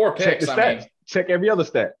 4 picks, check the stats. Check every other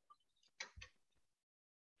stat.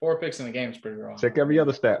 4 picks in the game is pretty wrong. Check every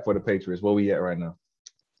other stat for the Patriots. Where we at right now?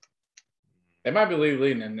 They might be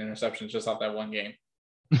leading in interceptions just off that one game.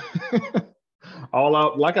 All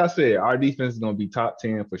out, like I said, our defense is going to be top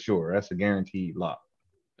 10 for sure. That's a guaranteed lock.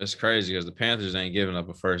 It's crazy because the Panthers ain't giving up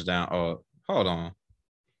a first down. Oh, hold on.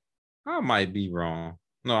 I might be wrong.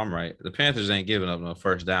 No, I'm right. The Panthers ain't giving up no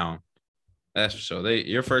first down. That's for sure.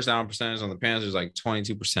 Your first down percentage on the Panthers is like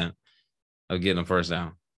 22% of getting a first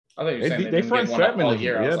down. I think you're saying they front seven all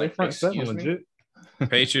year. Yeah, they front seven legit.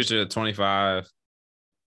 Patriots are at 25.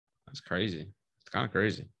 That's crazy. It's kind of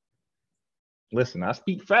crazy. Listen, I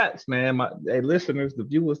speak facts, man. Hey, listeners, the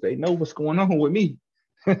viewers, they know what's going on with me.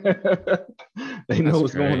 They know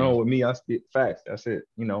what's going on with me. I spit facts. That's it.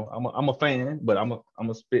 I'm a fan, but I'm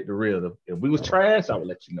a spit the real. If we was trash, I would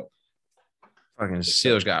let you know. Fucking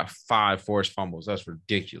Steelers got 5 forced fumbles. That's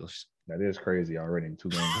ridiculous. That is crazy already in 2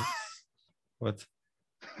 games. What?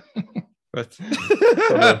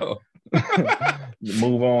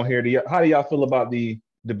 Move on here. How do y'all feel about the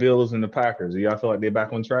Bills and the Packers? Do y'all feel like they're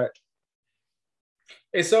back on track?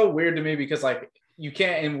 It's so weird to me because, like, you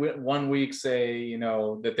can't in 1 week say,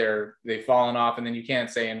 that they've fallen off, and then you can't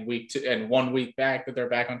say in week 2 and 1 week back that they're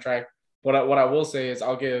back on track. What I will say is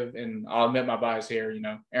I'll admit my bias here.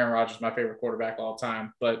 Aaron Rodgers is my favorite quarterback of all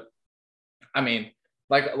time, but I mean,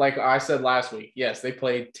 like I said last week, yes, they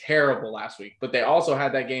played terrible last week, but they also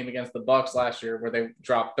had that game against the Bucs last year where they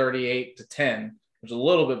dropped 38-10 which is a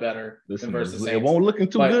little bit better Listen, than versus Saints. it won't looking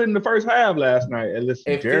too good in the first half last night. And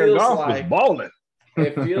listen, Jared Goff was balling.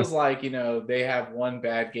 It feels like, they have one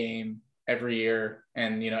bad game every year,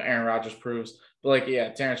 and, Aaron Rodgers proves. But,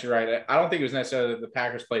 Terrence, you're right. I don't think it was necessarily that the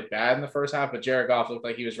Packers played bad in the first half, but Jared Goff looked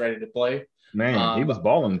like he was ready to play. Man, he was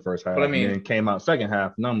balling in the first half. But, and then came out second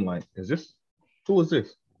half, and I'm like, who is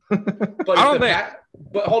this? But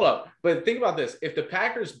hold up. But think about this. If the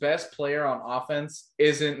Packers' best player on offense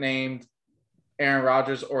isn't named Aaron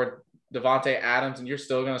Rodgers or Devontae Adams, and you're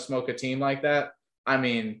still going to smoke a team like that, I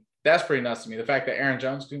mean, that's pretty nuts to me. The fact that Aaron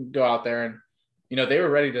Jones can go out there and, they were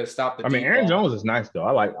ready to stop the Aaron Jones is nice, though.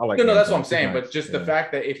 I like. No, that's what I'm saying. But just the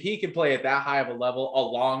fact that if he can play at that high of a level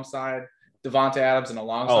alongside Devontae Adams and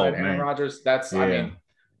alongside Aaron Rodgers, that's, I mean,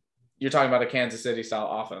 you're talking about a Kansas City style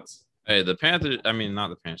offense. Hey, the Panthers, not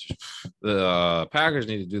the Panthers. The Packers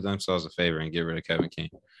need to do themselves a favor and get rid of Kevin King.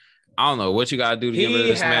 I don't know what you got to do to get rid of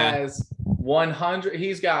this man. He has 100.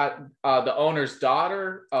 He's got the owner's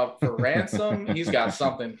daughter for ransom. He's got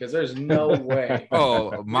something because there's no way.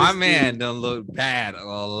 Oh, my man done look bad a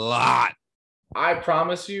lot. I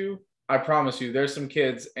promise you, there's some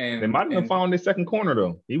kids and they might have found his second corner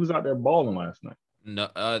though. He was out there balling last night. No,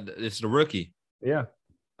 it's the rookie. Yeah.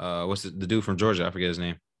 What's the dude from Georgia? I forget his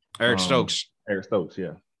name. Eric Stokes. Eric Stokes,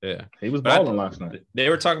 yeah. Yeah. He was balling last night. They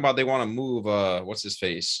were talking about they want to move what's his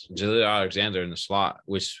face? Jaleel Alexander in the slot,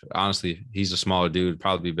 which honestly, he's a smaller dude,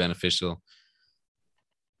 probably be beneficial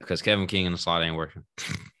because Kevin King in the slot ain't working.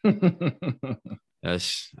 I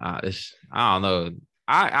don't know.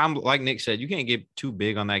 I'm like Nick said, you can't get too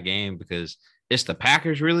big on that game because it's the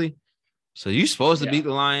Packers, really. So you're supposed to beat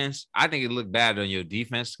the Lions. I think it looked bad on your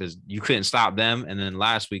defense because you couldn't stop them. And then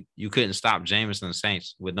last week, you couldn't stop Jameis and the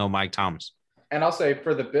Saints with no Mike Thomas. And I'll say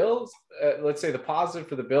for the Bills, let's say the positive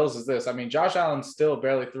for the Bills is this. I mean, Josh Allen still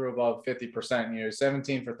barely threw above 50%.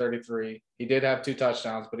 17 for 33. He did have 2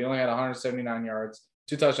 touchdowns, but he only had 179 yards,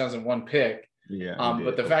 2 touchdowns and 1 pick. Yeah.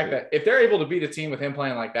 But the fact that if they're able to beat a team with him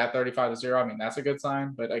playing like that 35-0, I mean, that's a good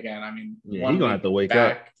sign. But again, I mean, he's going to have to wake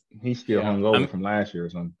up. He's still hungover from last year or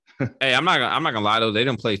something. Hey, I'm not gonna lie though. They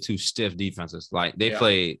didn't play 2 stiff defenses. Like they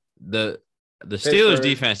played the Steelers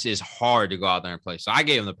defense is hard to go out there and play. So I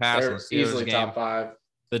gave them the pass. They're easily game. top 5.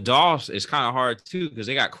 The Dolphs is kind of hard too because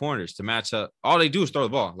they got corners to match up. All they do is throw the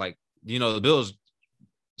ball. Like the Bills.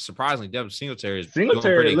 Surprisingly, Devin Singletary is doing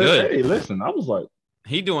pretty good. Hey, listen, I was like,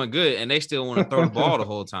 he doing good, and they still want to throw the ball the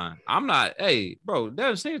whole time. I'm not. Hey, bro,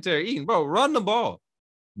 Devin Singletary eating, bro, run the ball.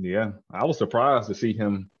 Yeah, I was surprised to see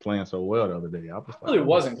him playing so well the other day. I really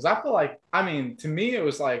wasn't because I feel like, I mean, to me, it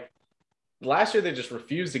was like last year they just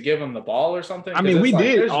refused to give him the ball or something. I mean, we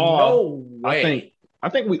did. There's no way. I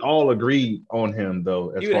think we all agreed on him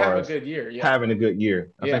though. As he would far have as a good year. Yeah. Having a good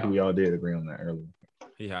year. I think we all did agree on that earlier.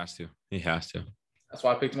 He has to. That's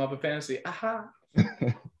why I picked him up in fantasy.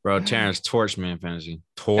 Bro, Terrence torched me in fantasy.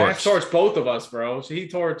 Terrence torched both of us, bro. So he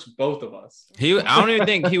torched both of us. I don't even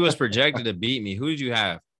think he was projected to beat me. Who did you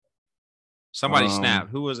have? Somebody snapped.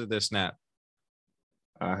 Who was it that snapped?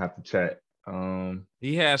 I have to check.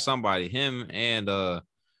 He had somebody, him and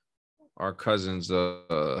our cousin's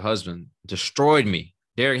husband destroyed me.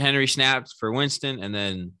 Derrick Henry snapped for Winston, and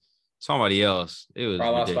then somebody else. It was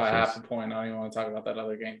probably lost ridiculous. by half a point. I don't even want to talk about that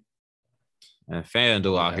other game. And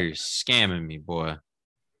FanDuel out here scamming me, boy.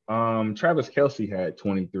 Travis Kelce had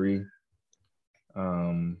 23.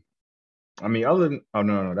 I mean,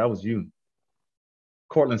 no, that was you.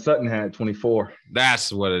 Cortland Sutton had 24.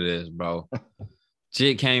 That's what it is, bro.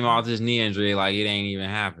 Jit came off this knee injury like it ain't even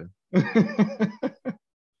happened.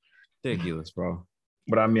 Ridiculous, bro.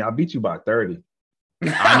 But I mean, I beat you by 30.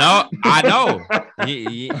 I know.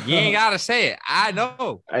 You ain't gotta say it. I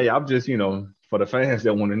know. Hey, I'm just, for the fans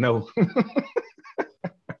that want to know.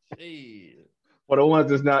 For the ones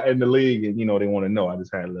that's not in the league and they want to know, I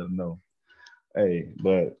just had to let them know. Hey,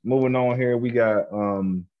 but moving on here, we got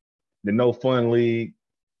the No Fun League.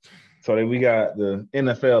 So then we got the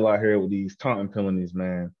NFL out here with these taunting penalties,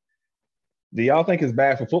 man. Do y'all think it's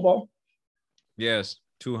bad for football? Yes,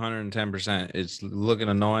 210%. It's looking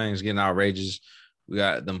annoying. It's getting outrageous. We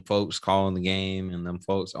got them folks calling the game and them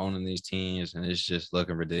folks owning these teams, and it's just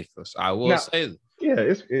looking ridiculous. I will say, yeah,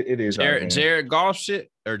 it is. Jared Goff shit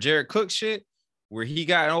or Jared Cook shit, where he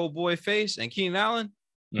got an old boy face and Keenan Allen.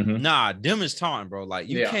 Mm-hmm. Nah, them is taunting, bro. Like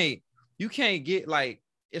you can't get like.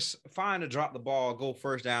 It's fine to drop the ball, go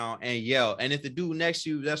first down, and yell. And if the dude next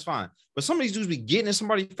to you, that's fine. But some of these dudes be getting in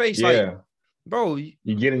somebody's face. Like, bro.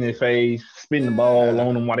 You get in their face, spin the ball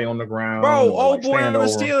on them while they on the ground. Bro, old boy on the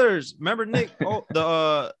Steelers. Remember Nick,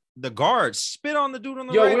 the the guards spit on the dude on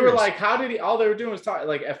the Yo, Raiders. we were like, how did he? All they were doing was talk.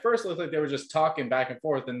 Like at first, it looked like they were just talking back and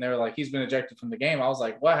forth, and they were like, he's been ejected from the game. I was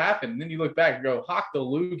like, what happened? And then you look back and go, hock the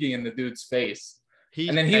loogie in the dude's face.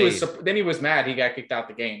 And then he was mad. He got kicked out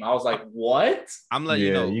the game. I was like, what? I'm letting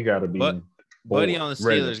you know. You got to be. Buddy on the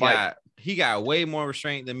Steelers got way more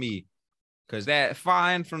restraint than me, because that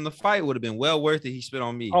fine from the fight would have been well worth it. He spit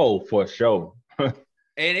on me. Oh, for sure.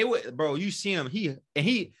 And it was, bro. You see him.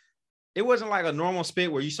 It wasn't like a normal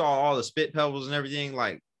spit where you saw all the spit pebbles and everything.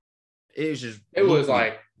 Like it was just. It was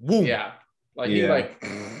like, woo. Yeah, like he like,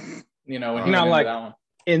 you know, when he now like that one.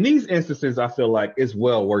 In these instances, I feel like it's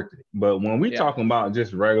well worth it. But when we talking about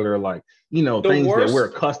just regular, like, you know, things that we're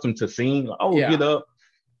accustomed to seeing, like, get up,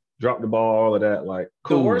 drop the ball, all of that, like,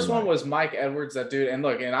 cool. The worst one was Mike Edwards, that dude. And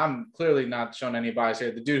look, and I'm clearly not showing any bias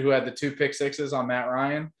here. The dude who had the 2 pick sixes on Matt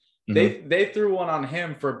Ryan, they threw one on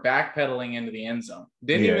him for backpedaling into the end zone.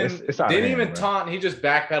 Didn't even taunt. He just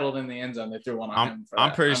backpedaled in the end zone. They threw one on him.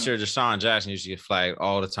 I'm pretty sure Deshaun Jackson used to get flagged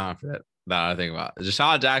all the time for that. Now I think about it.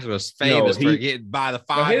 Deshaun Jackson was famous for getting by the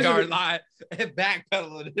 5-yard line and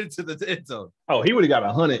backpedaling into the end zone. Oh, he would have got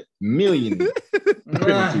 100 million.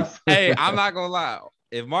 Hey, I'm not gonna lie.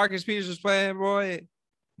 If Marcus Peters was playing, boy,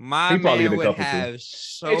 my man would have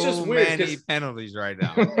so many penalties right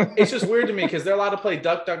now. It's just weird to me because they're allowed to play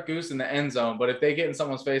duck, duck, goose in the end zone, but if they get in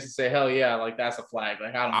someone's face and say, hell yeah, like that's a flag.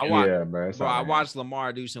 Like I watched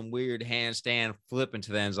Lamar do some weird handstand flip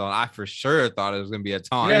into the end zone. I for sure thought it was gonna be a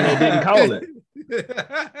taunt. Yeah, they didn't call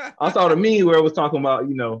it. I saw the meme where it was talking about,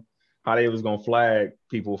 you know, how they was gonna flag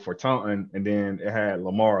people for taunting, and then it had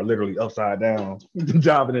Lamar literally upside down,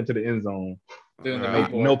 jobbing into the end zone.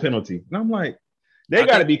 No penalty. And I'm like, they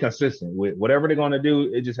got to be consistent with whatever they're going to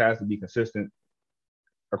do. It just has to be consistent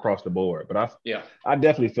across the board. But I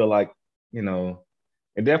definitely feel like, you know,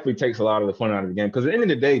 it definitely takes a lot of the fun out of the game, because at the end of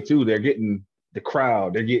the day, too, they're getting the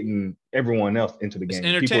crowd, they're getting everyone else into the game.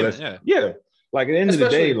 It's entertainment. Like at the end of the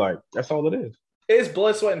day, like that's all it is. It's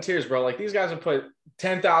blood, sweat, and tears, bro. Like these guys have put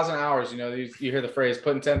 10,000 hours. You know, you hear the phrase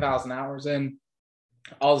 "putting 10,000 hours in."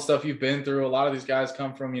 All the stuff you've been through. A lot of these guys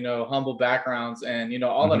come from, you know, humble backgrounds, and, you know,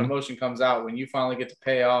 all that emotion comes out when you finally get to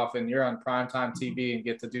pay off and you're on primetime TV and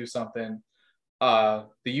get to do something that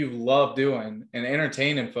you love doing and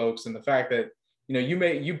entertaining folks. And the fact that, you know,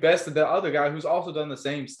 you bested the other guy who's also done the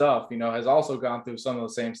same stuff, you know, has also gone through some of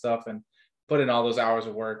the same stuff and put in all those hours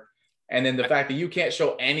of work. And then the fact that you can't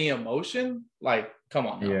show any emotion, like, come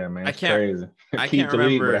on. Yeah, man. It's crazy. I can't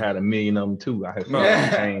remember. Would have had 1 million of them too. I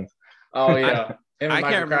had changed. Oh yeah. I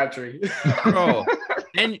can't Crabtree. Bro.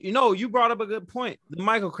 And you know, you brought up a good point. The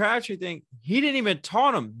Michael Crabtree thing, he didn't even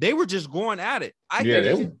taunt him. They were just going at it.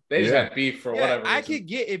 They just had beef for whatever reason. I could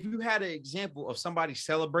get if you had an example of somebody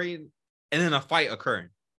celebrating and then a fight occurring.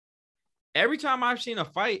 Every time I've seen a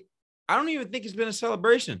fight, I don't even think it's been a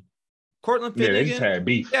celebration. Cortland Finnegan. They just had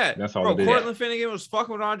beef. Yeah, that's all. Cortland Finnegan was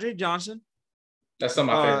fucking with Andre Johnson. That's still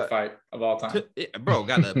my favorite fight of all time. Bro,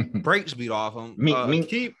 got the brakes beat off him.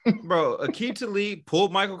 Aqib Talib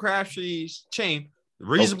pulled Michael Crabtree's chain.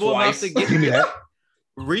 Reasonable enough to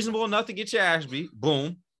get your ass beat.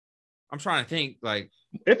 Boom. I'm trying to think, like,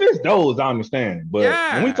 if it's those, I understand.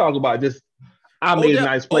 But when we talk about just, I made a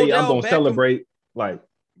nice play, I'm gonna celebrate. Like,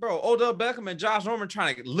 bro, Odell Beckham and Josh Norman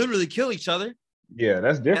trying to literally kill each other. Yeah,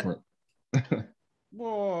 that's different.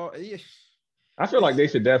 Well, yeah. I feel like they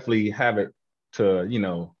should definitely have it to, you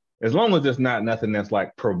know, as long as it's not nothing that's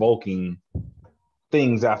like provoking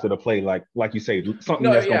things after the play, like you say, something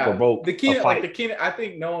that's gonna provoke the Keenan, a fight. like the Keenan. I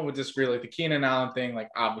think no one would disagree. Like the Keenan Allen thing, like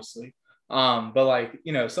obviously, but like,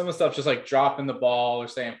 you know, some of the stuff just like dropping the ball or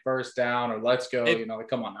saying first down or let's go. You know, like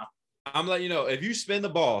come on now. I'm letting you know, if you spin the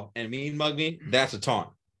ball and mug me, that's a taunt.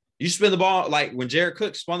 You spin the ball like when Jared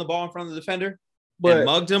Cook spun the ball in front of the defender and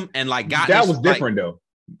mugged him and like got that was different though.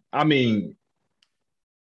 I mean,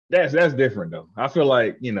 that's different though. I feel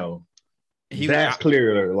like, you know, that's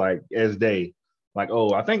clear like as day. Like,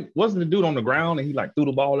 oh, I think wasn't the dude on the ground and he like threw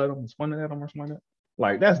the ball at him and spun it at him or something like that?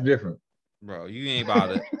 Like, that's different. Bro, you ain't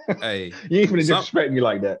about it. Hey, you ain't gonna disrespect me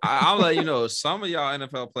like that. I'll let you know, some of y'all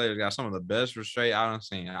NFL players got some of the best restraint I done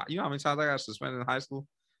seen. You know how many times I got suspended in high school?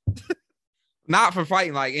 Not for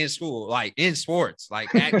fighting, like in school, like in sports,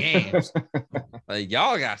 like at games. Like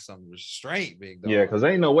y'all got some restraint, big dog. Yeah, because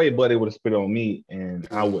ain't no way Buddy would have spit on me and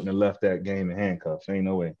I wouldn't have left that game in handcuffs. Ain't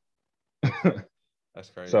no way. That's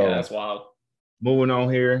crazy. So, yeah, that's wild. Moving on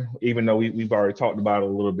here, even though we've already talked about it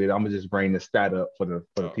a little bit, I'm gonna just bring the stat up for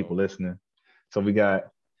the people listening. So we got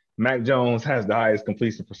Mac Jones has the highest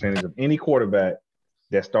completion percentage of any quarterback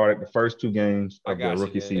that started the first 2 games of the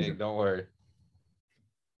rookie season. Don't worry.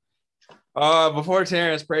 Before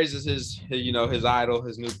Terrence praises his idol,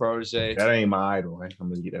 his new protege. That ain't my idol. I'm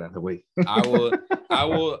gonna get that out of the way.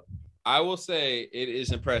 I will say it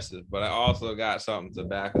is impressive, but I also got something to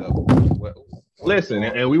back up. Listen,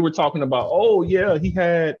 and we were talking about, oh yeah, he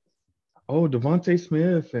had Devontae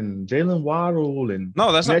Smith and Jalen Waddle and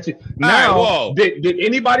no, that's not. Now, did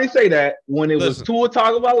anybody say that when it was Tua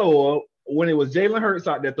Tagovailoa, when it was Jalen Hurts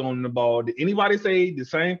out there throwing the ball? Did anybody say the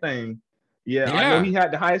same thing? Yeah, I know he had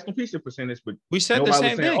the highest completion percentage, but we said the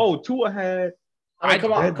same thing. Oh, Tua had. I mean,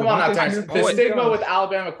 come on now, Tyson. The stigma with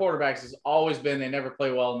Alabama quarterbacks has always been they never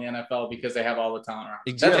play well in the NFL because they have all the talent around.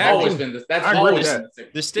 Exactly. That's always been the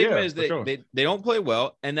stigma. The stigma is that they don't play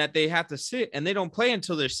well and that they have to sit and they don't play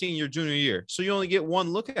until their junior year. So you only get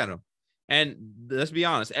one look at them. And let's be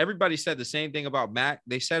honest, everybody said the same thing about Mac.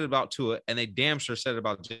 They said it about Tua, and they damn sure said it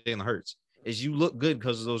about Jalen Hurts. Is you look good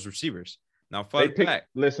because of those receivers. Now,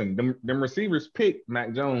 listen, them receivers picked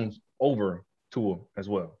Mac Jones over Tua as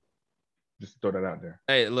well. Just throw that out there.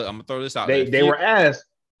 Hey, look, I'm gonna throw this out. They were asked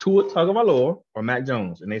Tua Tagovailoa or Mac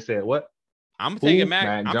Jones, and they said what? I'm taking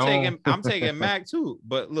Mac. I'm taking Mac too.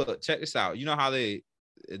 But look, check this out. You know how they've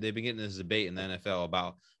been getting this debate in the NFL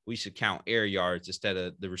about we should count air yards instead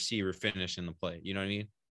of the receiver finishing the play. You know what I mean?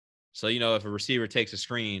 So if a receiver takes a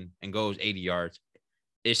screen and goes 80 yards,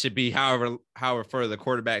 it should be however further the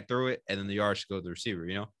quarterback threw it, and then the yards should go to the receiver.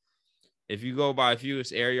 If you go by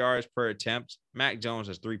fewest air yards per attempt, Mac Jones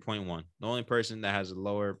has 3.1. The only person that has a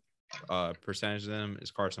lower percentage than him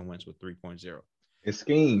is Carson Wentz with 3.0. It's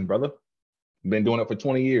scheme, brother. Been doing it for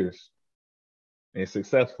 20 years. And it's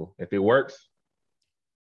successful. If it works,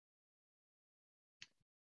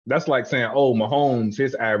 that's like saying, Mahomes,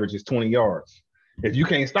 his average is 20 yards. If you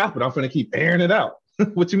can't stop it, I'm going to keep airing it out.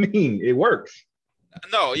 What you mean? It works.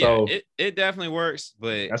 No, yeah, so, it definitely works,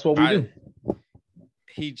 but that's what we do.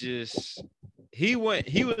 He wasn't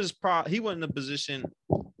in a position.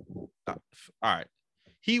 All right.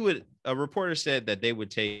 A reporter said that they would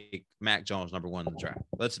take Mac Jones number 1 in the draft.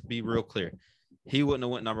 Let's be real clear. He wouldn't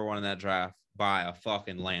have went number 1 in that draft by a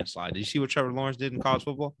fucking landslide. Did you see what Trevor Lawrence did in college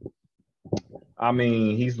football? I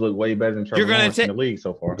mean, he's looked way better than Trevor Lawrence in the league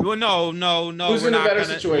so far. Well, no. Who's in a better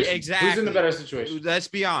situation? Exactly. Who's in a better situation? Let's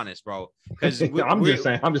be honest, bro. Because I'm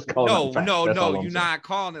just calling it. No. You're not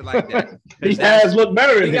calling it like that. He has looked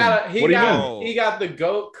better than him. He got the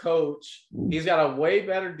GOAT coach. He's got a way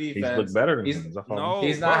better defense. He's looked better than him.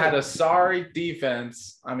 He's not had a sorry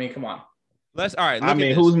defense. I mean, come on. All right. I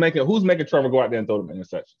mean, who's making Trevor go out there and throw them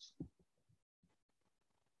interceptions?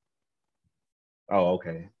 Oh,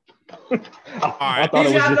 okay. All right.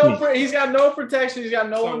 He's got no protection. He's got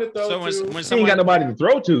no one to throw to. He ain't got nobody to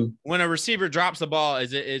throw to. When a receiver drops the ball,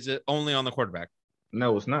 is it only on the quarterback?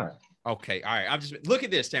 No, it's not. Okay. All right. Look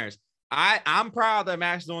at this, Terrence. I'm proud that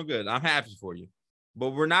Mac's doing good. I'm happy for you.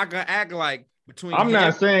 But we're not gonna act like I'm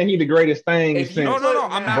not saying he's the greatest thing since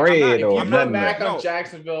bread or nothing. You put Mac on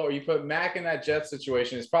Jacksonville or you put Mac in that Jet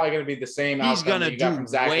situation, it's probably gonna be the same outcome. He's gonna do from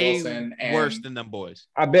Zach Wilson and worse than them boys.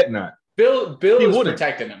 I bet not. Bill is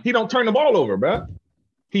protecting him. He don't turn the ball over, bro.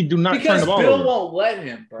 He do not turn the ball over. Because Bill won't let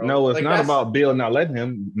him, bro. No, it's not about Bill not letting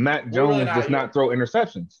him. Mac Jones does not throw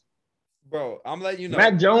interceptions. Bro, I'm letting you know.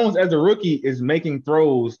 Mac Jones, as a rookie, is making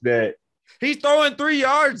throws that... He's throwing 3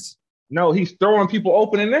 yards. No, he's throwing people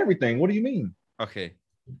open and everything. What do you mean? Okay.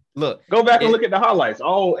 Look. Go back and look at the highlights.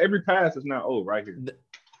 Every pass is now right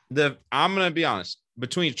here. I'm going to be honest.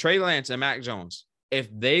 Between Trey Lance and Mac Jones, if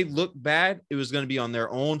they look bad, it was going to be on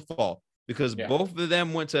their own fault. Because both of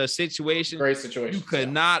them went to a situation. Great situation. You could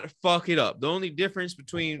not fuck it up. The only difference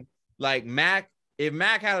between like Mac, if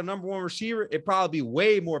Mac had a number 1 receiver, it'd probably be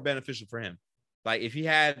way more beneficial for him. Like if he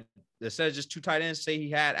had, instead of just 2 tight ends, say he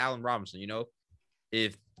had Allen Robinson,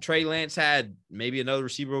 if Trey Lance had maybe another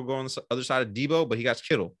receiver will go on the other side of Debo, but he got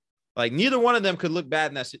Kittle. Like neither one of them could look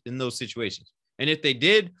bad in those situations. And if they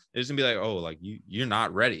did, it's gonna be like, oh, like you're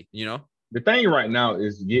not ready, The thing right now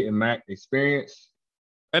is getting Mac experience.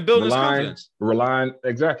 And building his confidence. Relying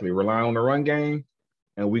on the run game,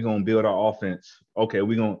 and we're going to build our offense. Okay,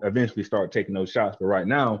 we're going to eventually start taking those shots. But right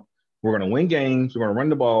now, we're going to win games. We're going to run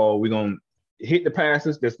the ball. We're going to hit the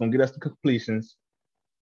passes that's going to get us the completions.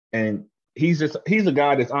 And he's a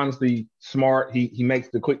guy that's honestly smart. He makes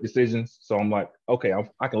the quick decisions. So I'm like, okay,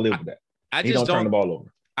 I can live with that. He don't turn the ball over.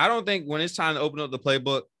 I don't think when it's time to open up the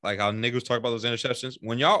playbook, like how niggas talk about those interceptions,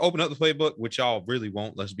 when y'all open up the playbook, which y'all really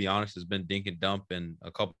won't, let's be honest, it's been dink and dump and a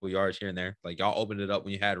couple of yards here and there. Like y'all opened it up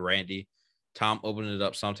when you had Randy. Tom opened it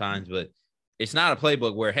up sometimes, but it's not a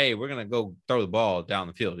playbook where, hey, we're going to go throw the ball down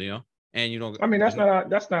the field, And I mean, it's not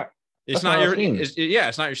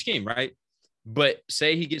your scheme, right? But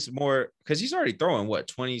say he gets more, because he's already throwing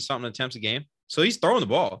 20-something attempts a game. So he's throwing the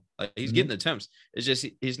ball. Like he's Mhm. getting attempts. It's just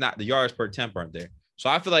he's not the yards per attempt aren't there. So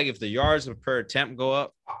I feel like if the yards per attempt go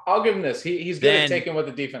up, I'll give him this. He's good Then- at taking what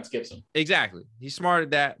the defense gives him. exactly. He's smart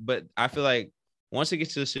at that. But I feel like once it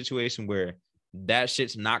gets to a situation where that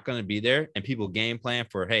shit's not going to be there and people game plan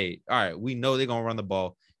for, hey, all right, we know they're going to run the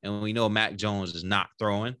ball and we know Mac Jones is not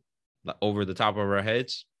throwing over the top of our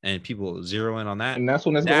heads and people zero in on that. And that's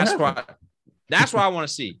when it's going to happen. That's what I want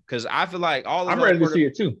to see because I feel like all those I'm other ready to see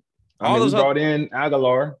it too. all we those brought in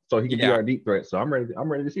Aguilar so he can be Yeah. our deep threat. So I'm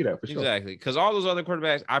ready to see that for sure. Exactly. Because all those other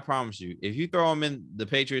quarterbacks, I promise you, if you throw them in the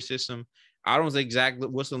Patriot system, I don't think Zach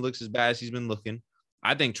Wilson looks as bad as he's been looking.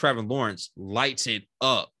 I think Trevor Lawrence lights it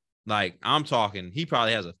up. Like I'm talking, he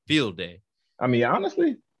probably has a field day. I mean,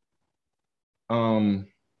 honestly,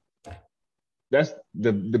 that's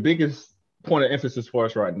the biggest point of emphasis for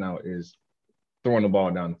us right now is throwing the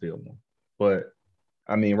ball down the field more. But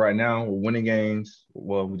I mean, right now we're winning games.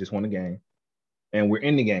 Well, we just won a game, and we're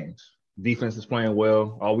in the games. Defense is playing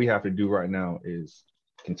well. All we have to do right now is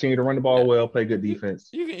continue to run the ball well, play good defense,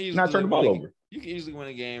 You can easily not turn the ball over. You can easily win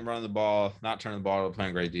a game, run the ball, not turn the ball over,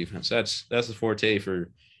 playing great defense. That's the forte for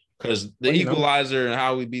because the Well, you know. equalizer and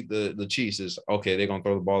how we beat the Chiefs is okay. They're gonna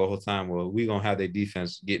throw the ball the whole time. Well, we're gonna have their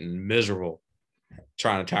defense getting miserable,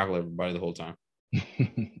 trying to tackle everybody the whole time.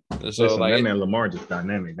 So Listen, like that man Lamar just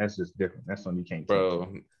dynamic. That's just different. That's something you can't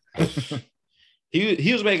teach. bro.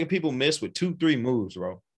 he was making people miss with 2-3 moves,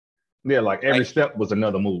 bro. Yeah, like every Like- step was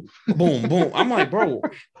another move. Boom, boom. I'm like, bro.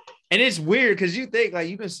 And it's weird because you think like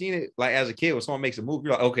you've been seeing it like as a kid when someone makes a move,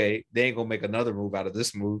 you're like, okay, they ain't gonna make another move out of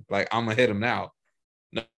this move. Like I'm gonna hit him now.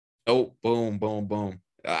 No, nope, boom, boom, boom.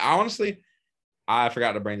 Honestly, I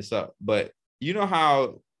forgot to bring this up, but you know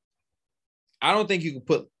how I don't think you can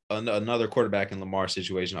put another quarterback in Lamar's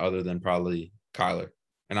situation other than probably Kyler,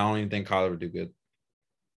 and I don't even think Kyler would do good.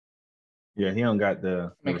 Yeah, he don't got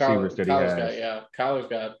the I mean, receivers that he has. Kyler's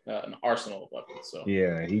got an arsenal of weapons. So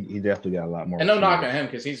Yeah, he definitely got a lot more. and no receivers. knock on him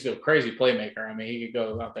because he's a crazy playmaker. I mean, he could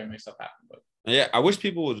go out there and make stuff happen. But Yeah, I wish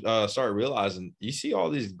people would start realizing you see all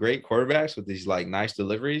these great quarterbacks with these like nice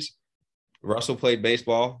deliveries. Russell played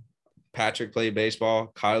baseball, Patrick played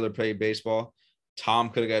baseball, Kyler played baseball. Tom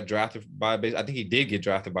could have got drafted by a base. I think he did get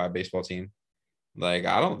drafted by a baseball team. Like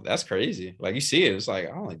that's crazy. Like you see it, it's like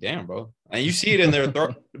I'm like damn, bro. And you see it in their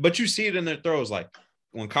throw, but you see it in their throws. Like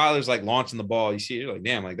when Kyler's like launching the ball, you see it, you're like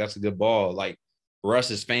damn, like that's a good ball. Like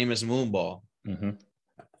Russ's famous moon ball. Mm-hmm.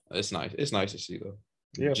 It's nice. It's nice to see though.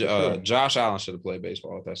 Yeah, for sure. Josh Allen should have played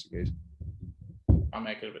baseball if that's the case. I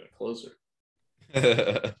might could have been a closer.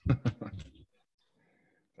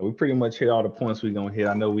 We pretty much hit all the points we're gonna hit.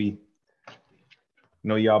 I know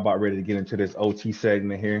y'all about ready to get into this OT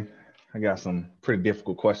segment here. I got some pretty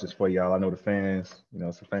difficult questions for y'all. I know the fans,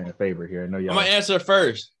 it's a fan favorite here. I know y'all. I'm gonna answer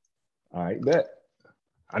first. All right, bet.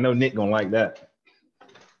 I know Nick gonna like that.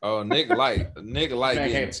 Oh, Nick like Man,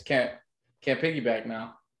 getting. can't piggyback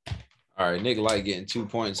now. All right, Nick like getting 2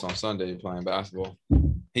 points on Sunday playing basketball.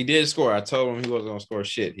 He did score. I told him he wasn't gonna score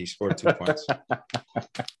shit. He scored 2 points.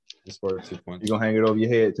 He scored 2 points. You're gonna hang it over your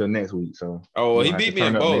head till next week. So Oh, well, you he gonna have beat to me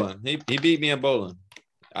in turn up, bowling. He beat me in bowling.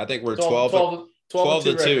 I think we're 12 to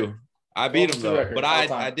 2. record. I beat him 12-2 though, record, but all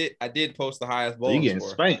time. I did post the highest So you bowling getting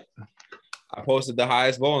score. spanked. I posted the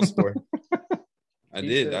highest bowling score. I He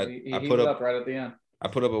did. said I he put heated up right at the end. I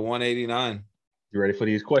put up a 189. You ready for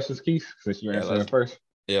these questions, Keith? Since you're Yeah, answering let's- first.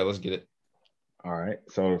 Yeah, let's get it. All right.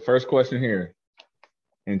 So the first question here.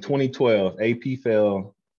 In 2012, AP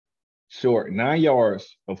fell short 9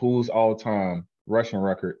 yards of whose all-time rushing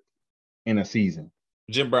record in a season.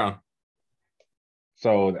 Jim Brown.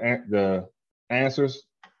 So the answers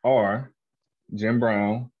are Jim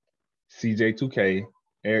Brown, CJ2K,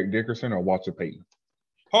 Eric Dickerson, or Walter Payton.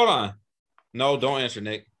 Hold on. No, don't answer,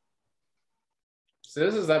 Nick. So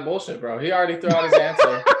this is that bullshit, bro. He already threw out his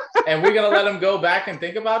answer, and we're gonna let him go back and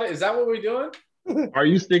think about it. Is that what we're doing? Are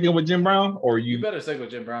you sticking with Jim Brown or You you? better stick with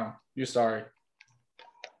Jim Brown. You're sorry.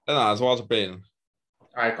 No, it's Walter Payton.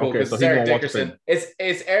 All right, cool. Okay, Because so it's he Eric gonna watch Dickerson.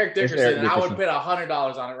 It's Eric Dickerson, Eric and I would Dickerson. put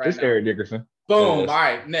 $100 on it right It's now. Eric Dickerson. Boom. It is. All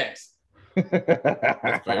right, next.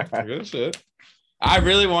 That's fair. Good shit. I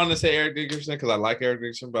really wanted to say Eric Dickerson because I like Eric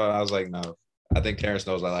Dickerson, but I was like, no. I think Terrence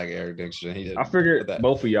knows I like Eric Dickerson. He didn't. I figured that.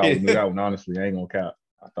 both of y'all would do that one, honestly. I ain't gonna count.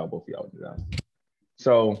 I thought both of y'all would do that one.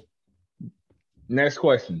 So, next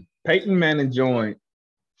question. Peyton Manning joined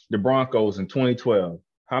the Broncos in 2012.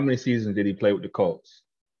 How many seasons did he play with the Colts?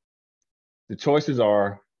 The choices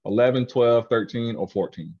are 11, 12, 13, or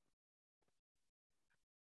 14.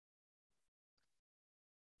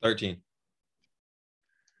 13.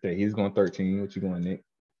 Okay, he's going 13. What you going, Nick?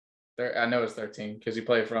 I know it's 13 because he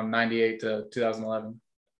played from 98 to 2011.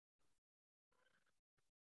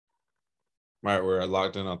 Right, we're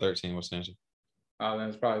locked in on 13. What's the answer? Oh, then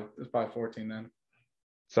it's probably 14 then.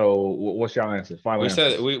 So what's y'all answer? Final We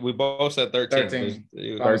answer. said we both said 13. 13.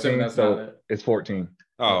 It- I'm assuming 13. that's So not it. it's 14.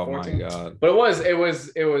 Oh 14? my god. But it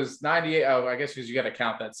was 98. Oh, I guess because you got to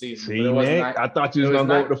count that season. See, But it wasn't Nick, I thought you it was was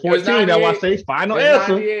gonna go with the it was 14. That's why I 98. say final It was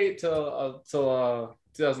answer. 98 till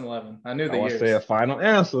 2011. I knew the I want to years. say a final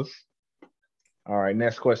answers. All right,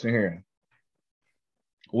 next question here.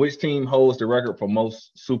 Which team holds the record for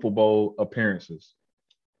most Super Bowl appearances?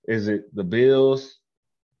 Is it the Bills,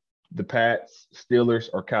 the Pats, Steelers,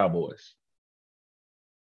 or Cowboys?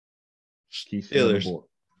 Keith's on the Steelers. board.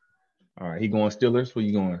 All right, he going Steelers. Where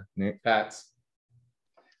you going, Nick? Pats.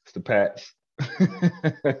 It's the Pats.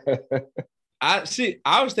 I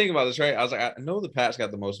was thinking about this, right? I was like, I know the Pats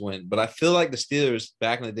got the most win, but I feel like the Steelers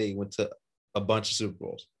back in the day went to a bunch of Super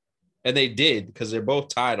Bowls. And they did because they're both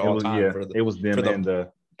tied all time it was them for the- and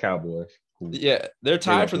the Cowboys. Yeah, they're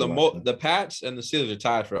tied for the most. most. The Pats and the Steelers are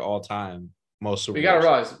tied for all time most Super We Bowls. got to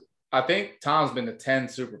realize, I think Tom's been to 10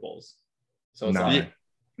 Super Bowls. So it's Nine. like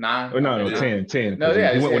 9. Oh, no, Okay, 10. No,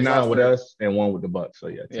 yeah, he went with it's 9 with three. us and 1 with the Bucks. So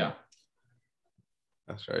yeah, 10. Yeah.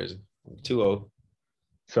 That's crazy. 2-0.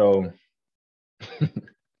 So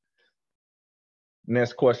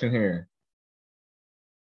next question here.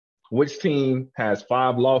 Which team has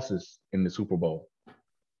 5 losses in the Super Bowl?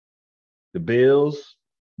 The Bills,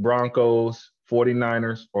 Broncos,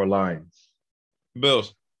 49ers, or Lions?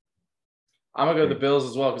 Bills. I'm going to go with the Bills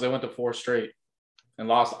as well because they went to 4 straight and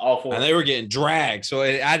lost all 4. And they were getting dragged. So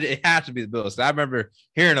it had to be the Bills. I remember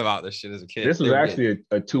hearing about this shit as a kid. This was actually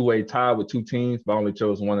a two-way tie with 2 teams, but I only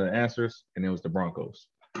chose one of the answers, and it was the Broncos.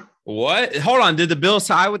 What? Hold on. Did the Bills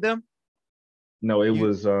tie with them? No, it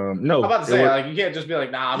was no. I'm about to say, was, like, you can't just be like,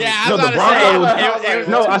 nah. Yeah, no, I was the about to Broncos. say, it was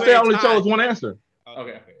no, a I said I two-way only tie. chose one answer.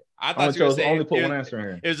 Okay. I I thought you were saying only put it one was- answer in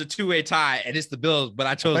here. It was a two-way tie, and it's the Bills, but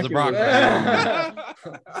I chose think the it was-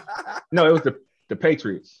 Broncos. No, it was the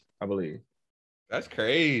Patriots, I believe. That's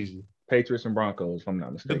crazy. Patriots and Broncos, if I'm not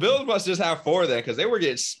The mistaken. Bills must just have 4 then, because they were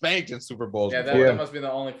getting spanked in Super Bowls. Yeah, before. that must be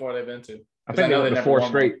the only 4 they've been to. I think know they went to never 4 won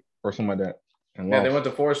straight one. or something like that. And Yeah, lost. they went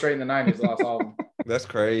to 4 straight in the 90s, lost all of them. That's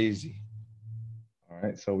crazy. All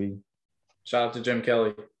right, so we Shout out to Jim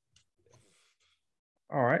Kelly.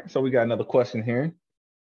 All right, so we got another question here.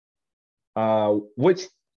 And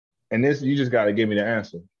this you just got to give me the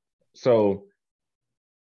answer. So,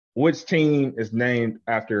 which team is named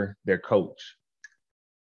after their coach?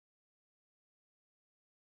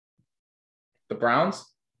 The Browns?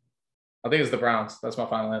 I think it's the Browns. That's my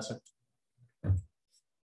final answer.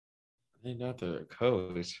 They not their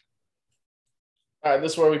coach. All right,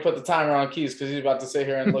 this is where we put the timer on Keys because he's about to sit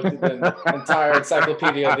here and look at the entire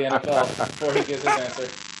encyclopedia of the NFL before he gives his answer.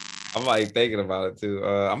 I'm like thinking about it too.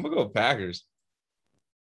 I'm gonna go Packers.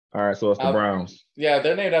 All right, so it's the Browns. Yeah,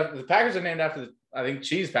 they're named after the Packers are named after I think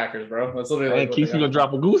cheese Packers, bro. That's literally Hey, like what Keith, they you got.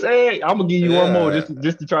 gonna drop a goose egg? I'm gonna give you one more Yeah.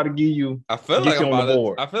 just to try to give you. I feel Get like you I'm on the about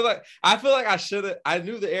board. to, I feel like I should have. I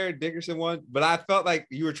knew the Eric Dickerson one, but I felt like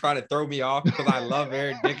you were trying to throw me off because I love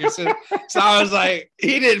Eric Dickerson. So I was like,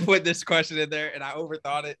 he didn't put this question in there, and I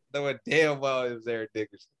overthought it, knowing damn well it was Eric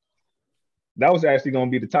Dickerson. That was actually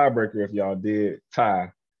gonna be the tiebreaker if y'all did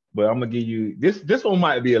tie. But I'm gonna give you this. This one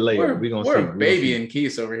might be a layup. We're gonna see. We're babying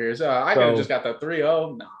Keys over here. So I could have just got the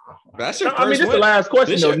 3-0. Nah. That's your No, first I mean, this is win. the last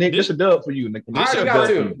question This though, your- Nick. this- This a dub for you, Nick. I This already your got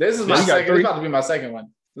dub. 2. This is Yeah, my you got second. This 3? is about to be my second one.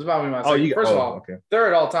 This is about to be my Oh, second. you got. First of all, okay.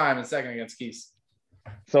 third all time and second against Keys.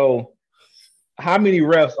 So, how many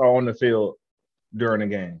refs are on the field during the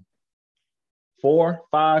game? 4,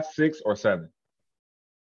 5, 6, or 7?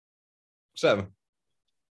 7.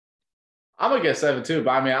 I'm gonna get 7 too,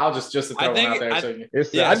 but I mean, I'll just to throw one out there.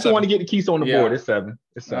 It's Yeah, I just 7. want to get the keys on the Yeah. board. It's 7.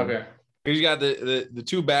 It's 7. Okay. Because you got the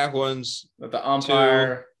 2 back ones, But the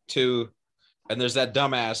umpire, 2, and there's that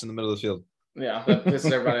dumbass in the middle of the field. yeah, that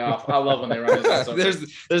pisses everybody off. I love when they run his ass over. there's the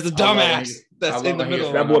I love when dumbass he- that's I love in the when he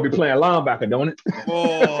middle. gets That boy be playing linebacker, don't it?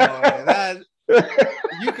 Boy, that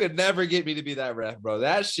you could never get me to be that ref, bro.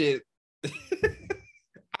 That shit.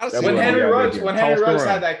 I That when boy Henry be out there Ruggs, getting when Henry tossed Ruggs around.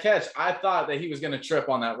 had that catch, I thought that he was gonna trip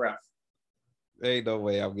on that ref. Ain't no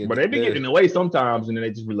way I'm getting. But they be this. getting away sometimes, and then they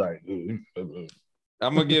just be like,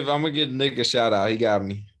 I'm gonna give Nick a shout out. He got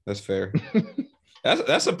me. That's fair.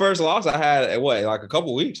 That's the first loss I had at what, like a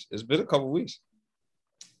couple weeks. It's been a couple weeks.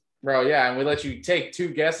 Bro, yeah, and we let you take 2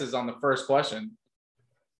 guesses on the first question.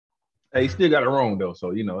 Hey, you still got it wrong though,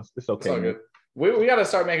 so you know it's It's okay. all man. good. We got to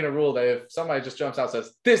start making a rule that if somebody just jumps out and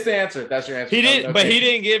says, "This the answer," that's your answer. He didn't, Okay. but he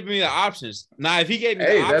didn't give me the options. Now, if he gave me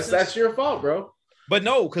Hey, the options, that's your fault, bro. but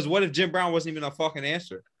no, because what if Jim Brown wasn't even a fucking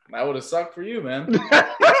answer? That would have sucked for you, man.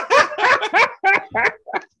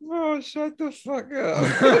 Oh, shut the fuck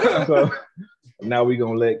up. Now we're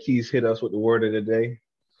gonna let Keys hit us with the word of the day.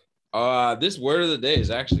 This word of the day is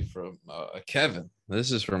actually from Kevin.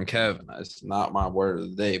 This is from Kevin. It's not my word of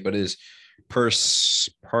the day, but it's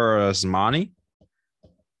parasmani.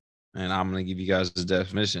 And I'm going to give you guys the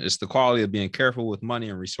definition. It's the quality of being careful with money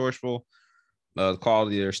and resourceful. The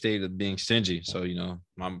quality or state of being stingy. So,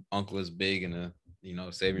 my uncle is big into,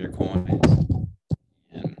 saving your coins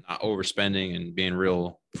and not overspending and being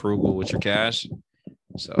real frugal with your cash.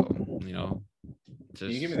 So, Can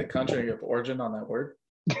you give me the country of origin on that word?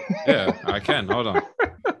 Yeah, I can. Hold on.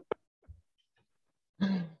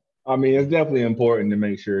 I mean, it's definitely important to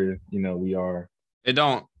make sure, we are. It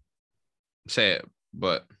don't say it,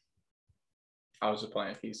 but. I was just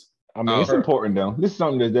playing Keys. I mean, it's important though. This is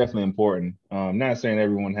something that's definitely important. Not saying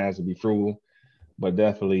everyone has to be frugal, but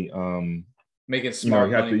definitely making smart.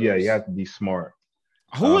 You have to be smart.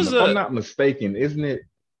 Who is if I'm not mistaken, isn't it?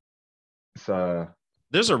 It's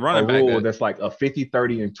there's a running back rule that's like a 50,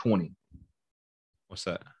 30, and 20. What's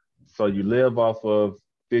that? So you live off of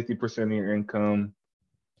 50% of your income.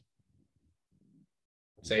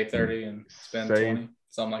 Save 30 and spend 20,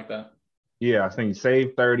 something like that. Yeah, I think you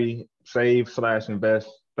save 30, save/invest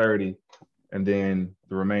 30, and then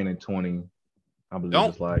the remaining 20, I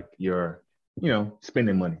believe is like your,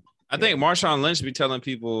 spending money. I think Marshawn Lynch be telling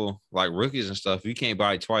people like rookies and stuff, you can't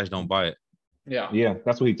buy it twice, don't buy it. Yeah,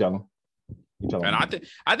 that's what he tell them. And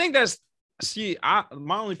I think that's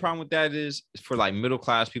my only problem with that is for like middle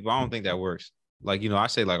class people. I don't think that works. Like, I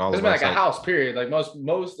say like all of us. It's like a house, period. Like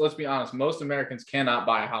most, let's be honest, most Americans cannot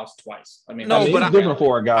buy a house twice. I mean, it's different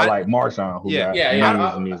for a guy like Marshawn who got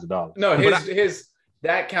millions and millions of dollars. No, his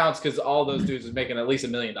that counts because all those dudes is making at least $1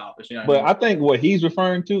 million. But I think what he's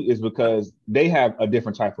referring to is because they have a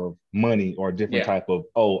different type of money or a different type of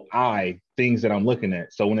things that I'm looking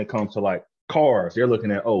at. So when it comes to like cars, they're looking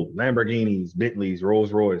at Lamborghinis, Bentleys,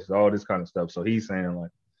 Rolls Royce, all this kind of stuff. So he's saying like,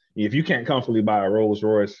 if you can't comfortably buy a Rolls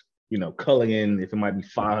Royce, Culligan, if it might be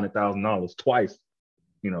 $500,000 twice,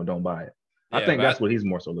 don't buy it. Yeah, I think that's what he's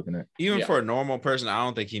more so looking at. Even for a normal person, I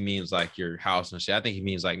don't think he means like your house and shit. I think he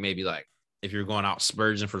means like maybe like if you're going out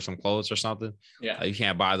splurging for some clothes or something. Yeah, you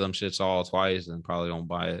can't buy them shits all twice and probably don't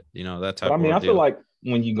buy it. That type. But I mean, I feel like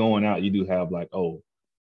when you're going out, you do have like, I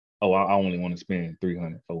only want to spend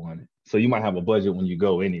 $300, $400. So you might have a budget when you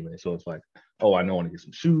go anyway. So it's like, I know I want to get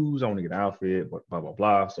some shoes, I want to get an outfit, but blah blah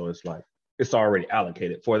blah. So it's like it's already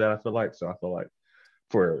allocated for that. I feel like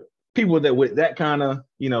for people that with that kind of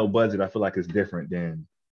budget, I feel like it's different than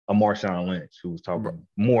a Marshawn Lynch who was talking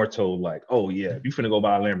more told like, if you finna go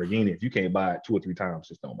buy a Lamborghini, if you can't buy it 2 or 3 times,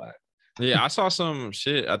 just don't buy it. Yeah, I saw some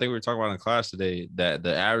shit. I think we were talking about in class today that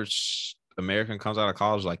the average American comes out of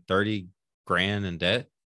college like $30,000 in debt.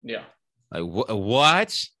 Yeah. Like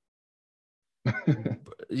what?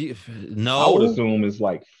 No, I would assume it's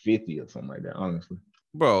like 50 or something like that, honestly.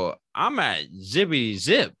 Bro, I'm at zippity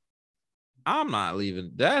zip. I'm not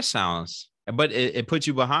leaving. That sounds, but it puts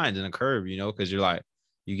you behind in a curve, because you're like,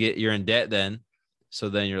 you're in debt then. So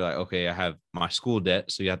then you're like, okay, I have my school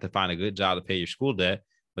debt. So you have to find a good job to pay your school debt.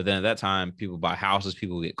 But then at that time, people buy houses,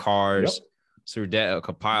 people get cars. Yep. So your debt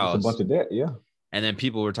compiles. It's a bunch of debt, yeah. And then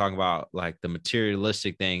people were talking about like the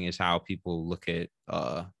materialistic thing is how people look at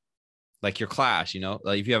like your class,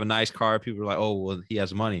 like if you have a nice car, people are like, oh, well, he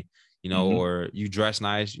has money, or you dress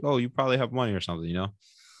nice. Oh, you probably have money or something, I'm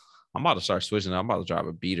about to start switching. I'm about to drive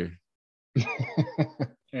a beater. Can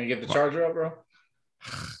you get the Charger up, bro?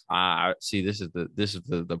 See, this is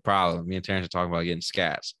the problem. Me and Terrence are talking about getting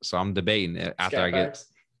scats. So I'm debating it after I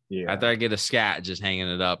get a scat, just hanging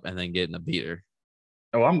it up and then getting a beater.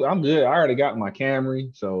 Oh, I'm good. I already got my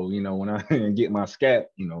Camry, so when I get my scat,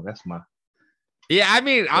 that's my. Yeah, I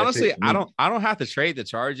mean, honestly, I don't have to trade the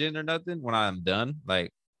Charge in or nothing when I'm done.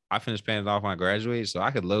 Like I finished paying it off when I graduate, so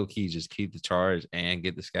I could low key just keep the Charge and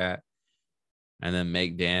get the scat, and then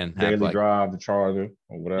make Dan daily drive the Charger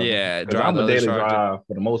or whatever. Yeah, I'm a daily drive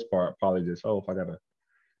for the most part. Probably just if I gotta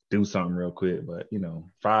do something real quick, but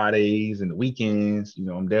Fridays and the weekends,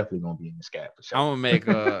 I'm definitely gonna be in the scat for sure. I'm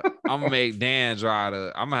gonna make Dan drive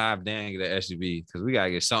I'm gonna have Dan get an SUV because we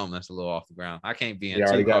gotta get something that's a little off the ground. I can't be in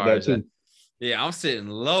 2 cars. Yeah, I'm sitting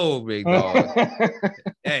low, big dog.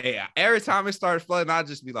 Hey, every time it starts flooding, I'll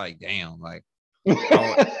just be like, damn, like.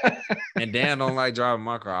 And Dan don't like driving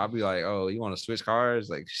my car. I'll be like, oh, you want to switch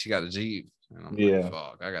cars? Like she got a Jeep, and I'm like,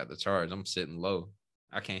 fuck, I got the Charge. I'm sitting low.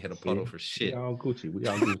 I can't hit a puddle for shit. We all Gucci.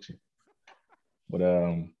 But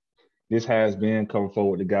this has been Cover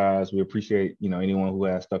Forward the guys. We appreciate anyone who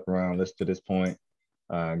has stuck around listened to this point.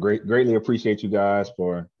 Greatly appreciate you guys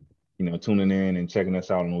for tuning in and checking us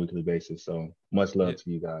out on a weekly basis. So much love to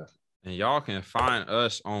you guys. And y'all can find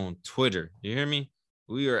us on Twitter. You hear me?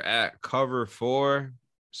 We are at cover 4.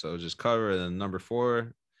 So just cover the number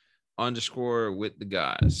 4 _ with the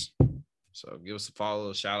guys. So give us a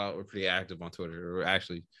follow, shout out. We're pretty active on Twitter. We're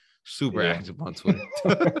actually super active on Twitter.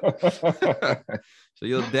 So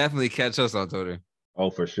you'll definitely catch us on Twitter. Oh,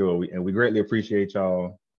 for sure. We greatly appreciate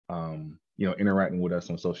y'all, interacting with us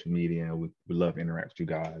on social media. We love to interact with you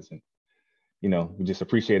guys, and we just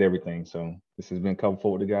appreciate everything. So this has been Cover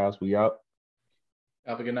 4 with the guys. We out.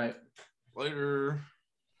 Have a good night. Later.